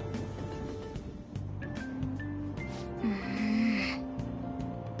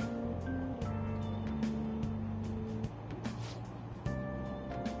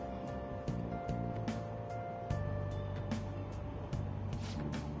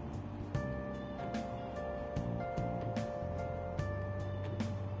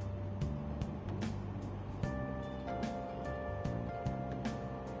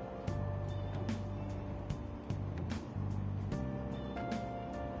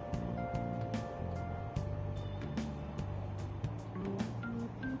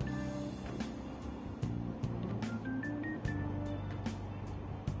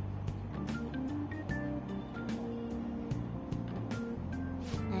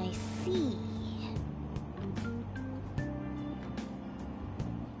 I see.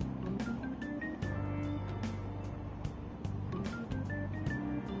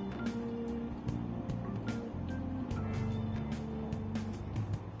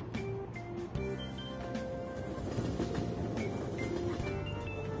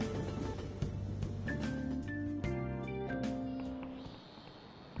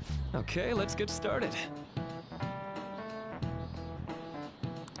 Okay, let's get started.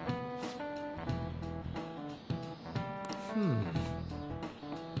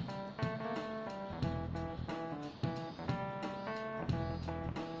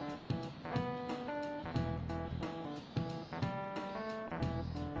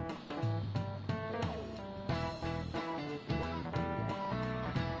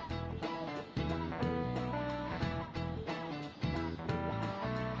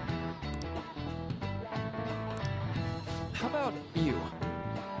 How about you?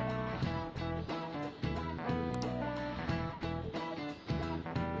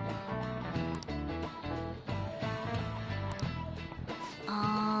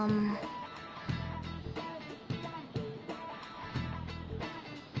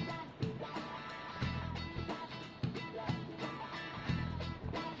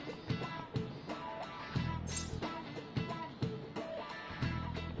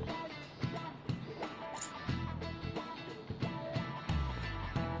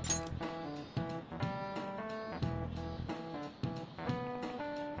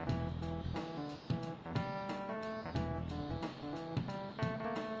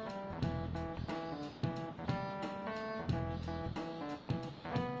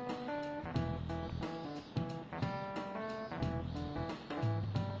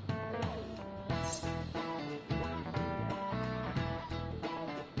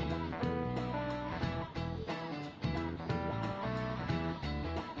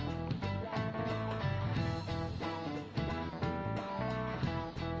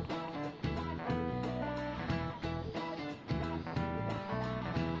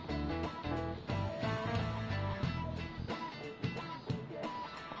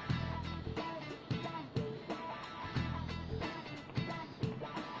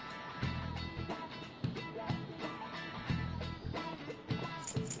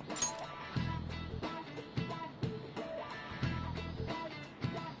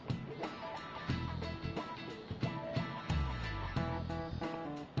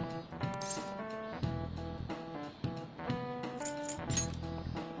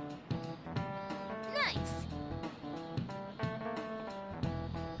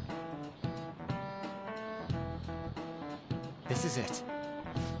 This is it.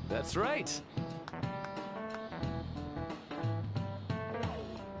 That's right.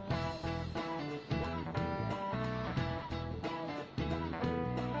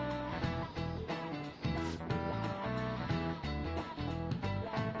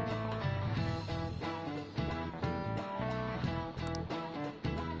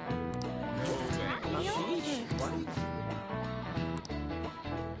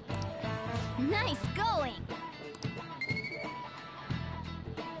 Nice going!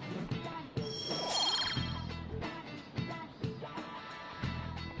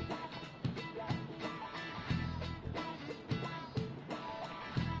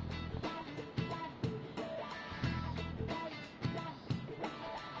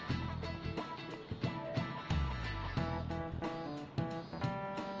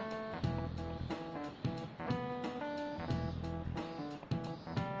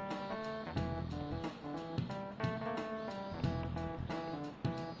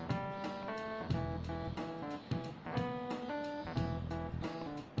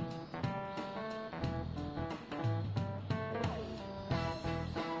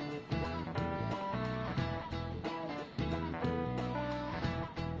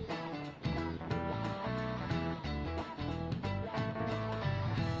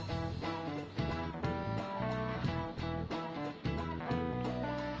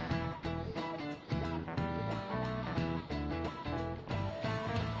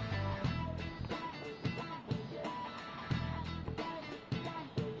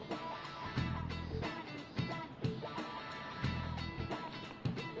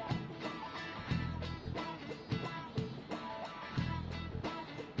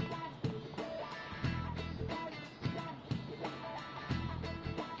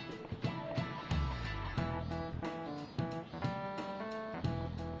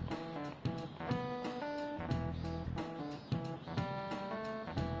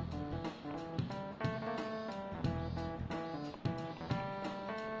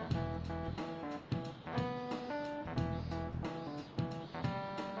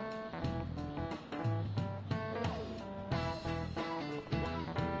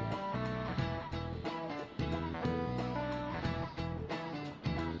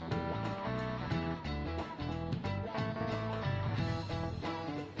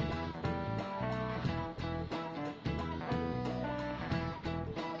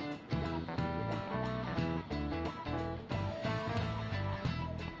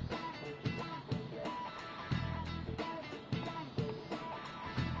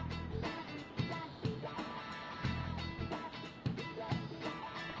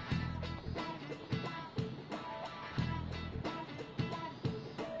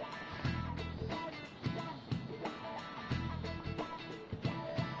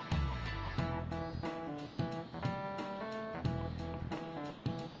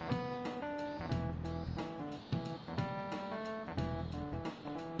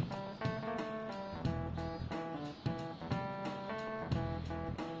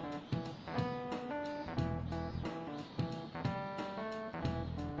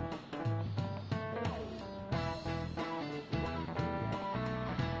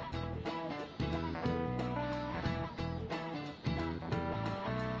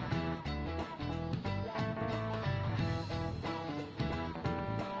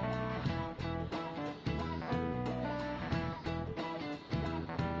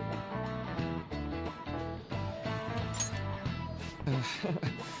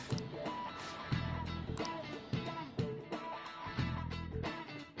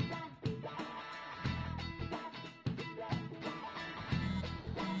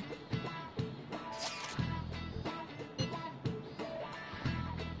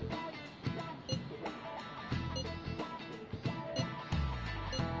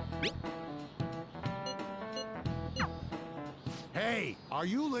 Hey, are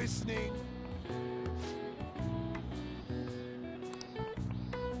you listening?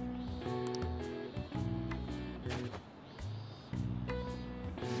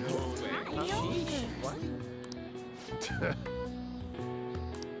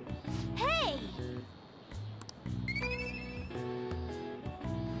 Hey!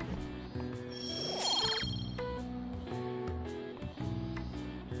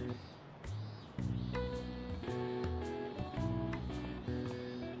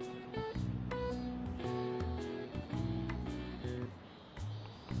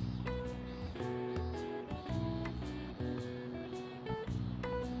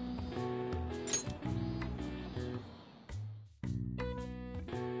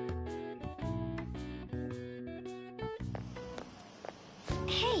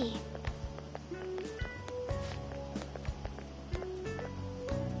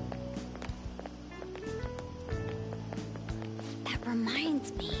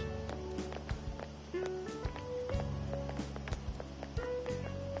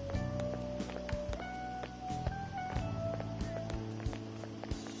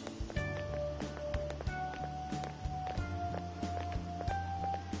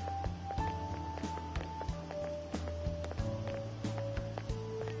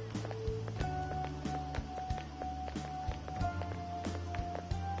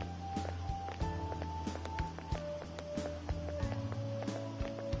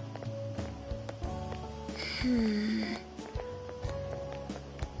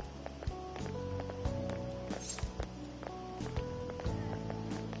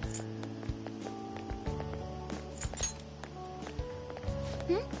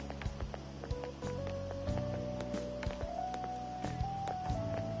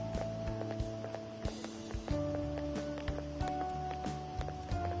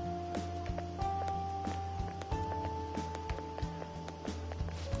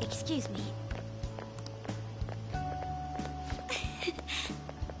 Excuse me.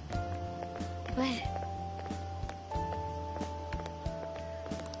 But...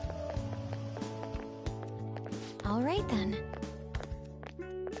 All right, then.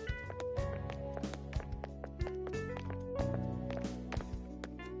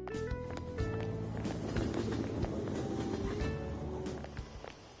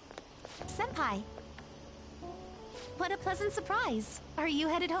 Senpai! What a pleasant surprise. Are you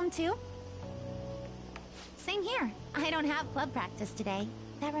headed home too? Same here. I don't have club practice today.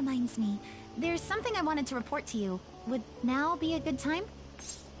 That reminds me, there's something I wanted to report to you. Would now be a good time?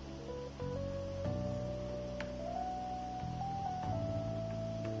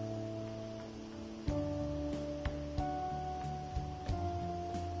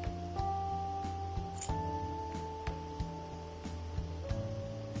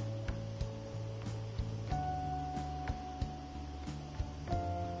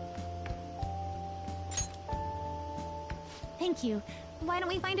 Thank you. Why don't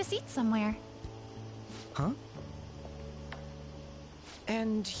we find a seat somewhere? Huh?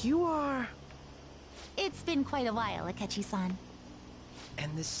 And you are... It's been quite a while, Akechi-san.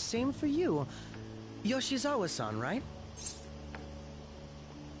 And the same for you. Yoshizawa-san, right?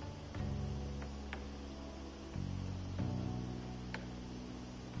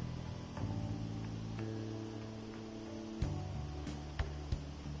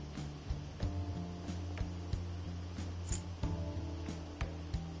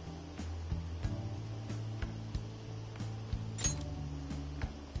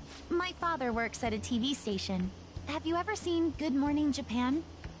 My father works at a TV station. Have you ever seen Good Morning Japan?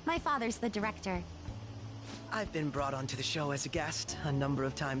 My father's the director. I've been brought onto the show as a guest a number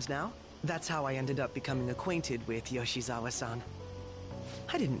of times now. That's how I ended up becoming acquainted with Yoshizawa-san.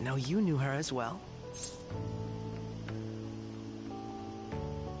 I didn't know you knew her as well.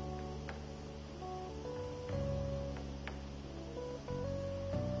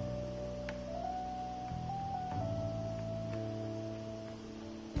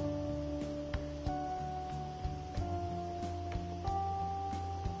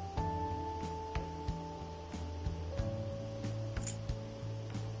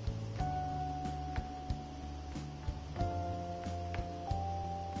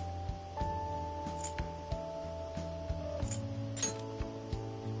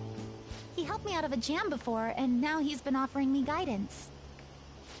 He helped me out of a jam before, and now he's been offering me guidance.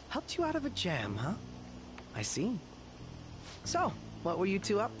 Helped you out of a jam, huh? I see. So, what were you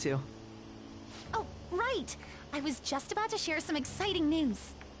two up to? Oh, right! I was just about to share some exciting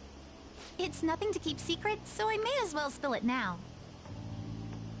news. It's nothing to keep secret, so I may as well spill it now.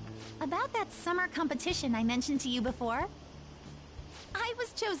 About that summer competition I mentioned to you before, I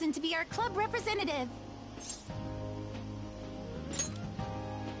was chosen to be our club representative.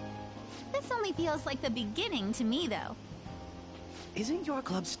 This only feels like the beginning to me, though. Isn't your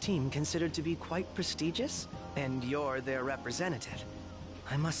club's team considered to be quite prestigious? And you're their representative.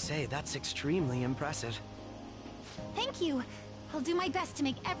 I must say, that's extremely impressive. Thank you. I'll do my best to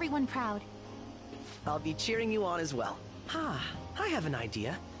make everyone proud. I'll be cheering you on as well. I have an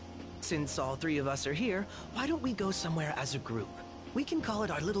idea. Since all three of us are here, why don't we go somewhere as a group? We can call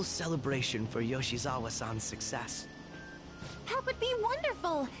it our little celebration for Yoshizawa-san's success. That would be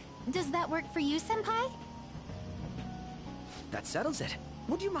wonderful! Does that work for you, Senpai? That settles it.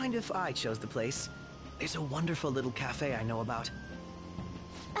 Would you mind if I chose the place? There's a wonderful little cafe I know about.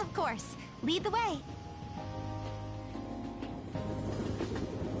 Of course. Lead the way.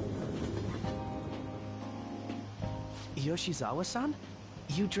 Yoshizawa-san?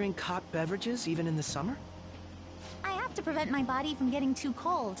 You drink hot beverages even in the summer? I have to prevent my body from getting too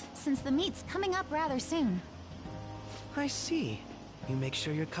cold, since the meet's coming up rather soon. I see. You make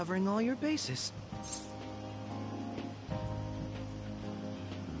sure you're covering all your bases.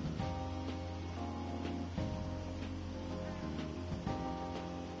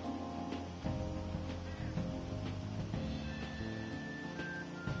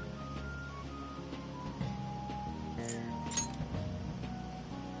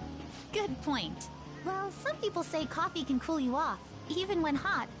 Good point. Well, some people say coffee can cool you off, even when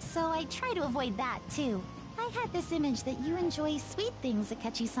hot, so I try to avoid that, too. I had this image that you enjoy sweet things,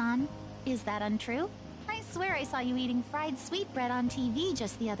 Akechi-san. Is that untrue? I swear I saw you eating fried sweetbread on TV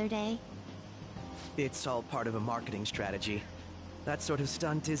just the other day. It's all part of a marketing strategy. That sort of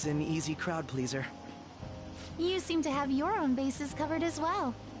stunt is an easy crowd pleaser. You seem to have your own bases covered as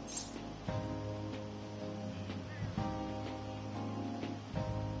well.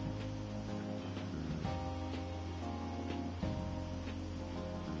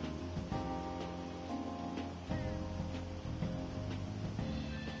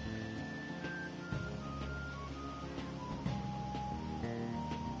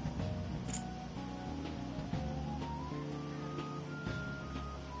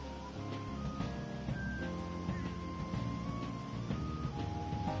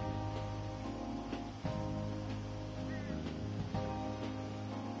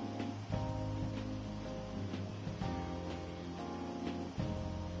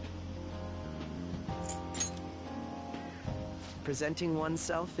 Presenting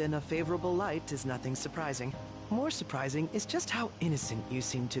oneself in a favorable light is nothing surprising. More surprising is just how innocent you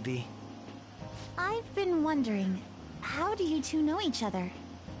seem to be. I've been wondering, how do you two know each other?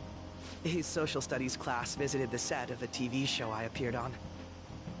 His social studies class visited the set of a TV show I appeared on.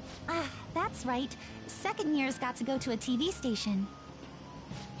 Ah, that's right. Second years got to go to a TV station.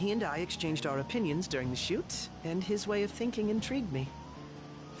 He and I exchanged our opinions during the shoot, and his way of thinking intrigued me.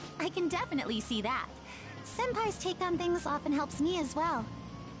 I can definitely see that. Senpai's take on things often helps me as well.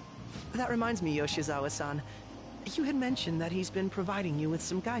 That reminds me, Yoshizawa-san. You had mentioned that he's been providing you with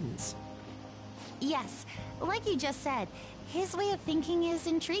some guidance. Yes, like you just said, his way of thinking is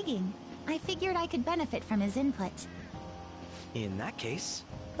intriguing. I figured I could benefit from his input. In that case,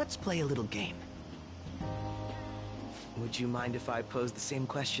 let's play a little game. Would you mind if I pose the same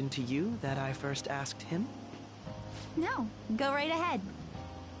question to you that I first asked him? No, go right ahead.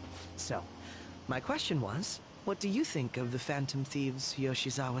 So, my question was, what do you think of the Phantom Thieves,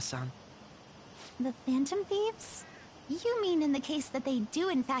 Yoshizawa-san? The Phantom Thieves? You mean in the case that they do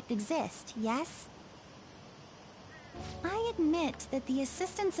in fact exist, yes? I admit that the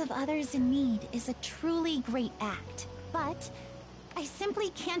assistance of others in need is a truly great act, but I simply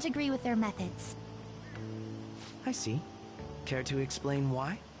can't agree with their methods. I see. Care to explain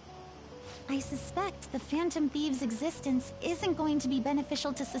why? I suspect the Phantom Thieves' existence isn't going to be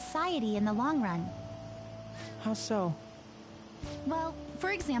beneficial to society in the long run. How so? Well,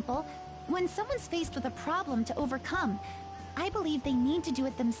 for example, when someone's faced with a problem to overcome, I believe they need to do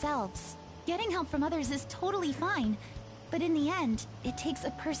it themselves. Getting help from others is totally fine, but in the end, it takes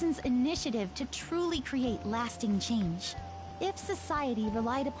a person's initiative to truly create lasting change. If society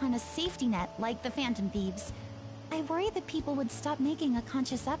relied upon a safety net like the Phantom Thieves, I worry that people would stop making a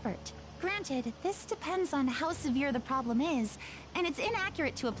conscious effort. Granted, this depends on how severe the problem is, and it's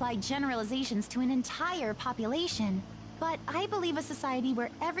inaccurate to apply generalizations to an entire population. But I believe a society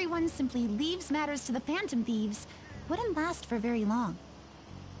where everyone simply leaves matters to the Phantom Thieves wouldn't last for very long.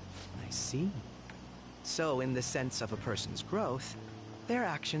 I see. So, in the sense of a person's growth, their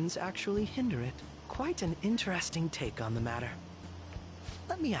actions actually hinder it. Quite an interesting take on the matter.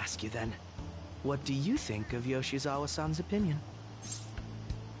 Let me ask you then, what do you think of Yoshizawa-san's opinion?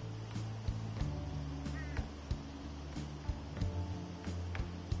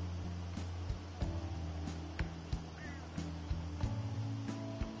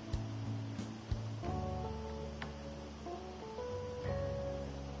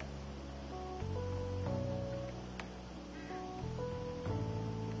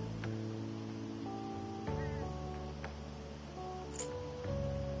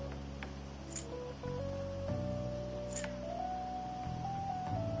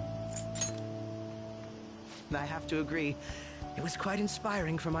 I have to agree, it was quite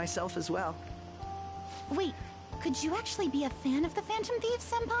inspiring for myself as well. Wait, could you actually be a fan of the Phantom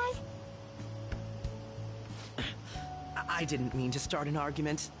Thieves, Senpai? I didn't mean to start an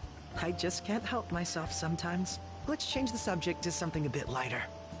argument. I just can't help myself sometimes. Let's change the subject to something a bit lighter.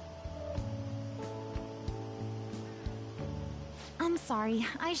 I'm sorry,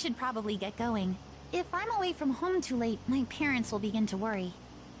 I should probably get going. If I'm away from home too late, my parents will begin to worry.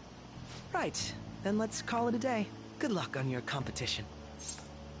 Right. Then let's call it a day. Good luck on your competition.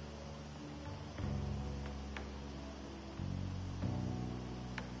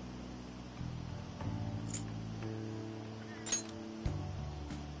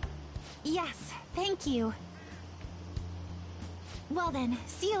 Yes, thank you. Well then,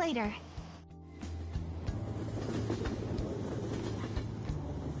 see you later.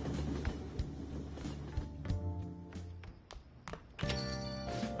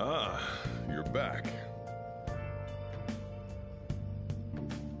 Ah, you're back.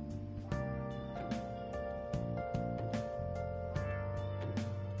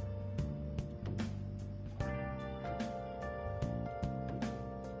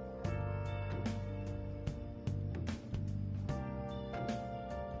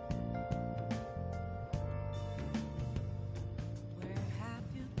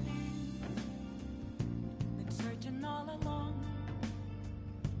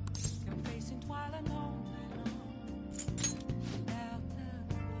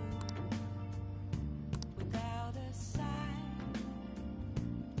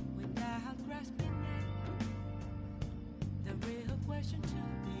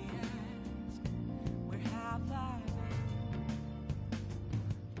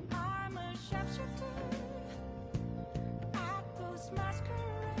 shapeshifter at this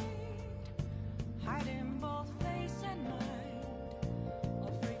masquerade, hiding both face and mind,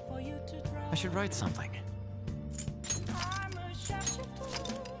 all free for you to try. I should write something. I'm a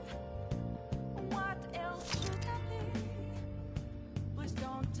shapeshifter. What else should I be? Please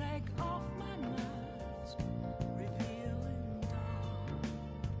don't take off my mask, revealing dawn.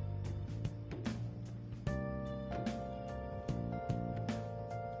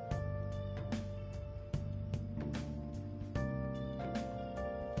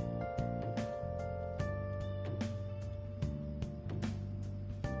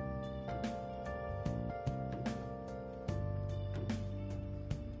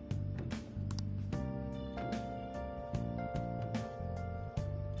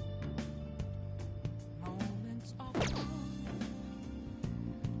 Moments of calm,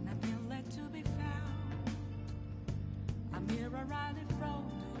 nothing left to be found. I'm here, I ride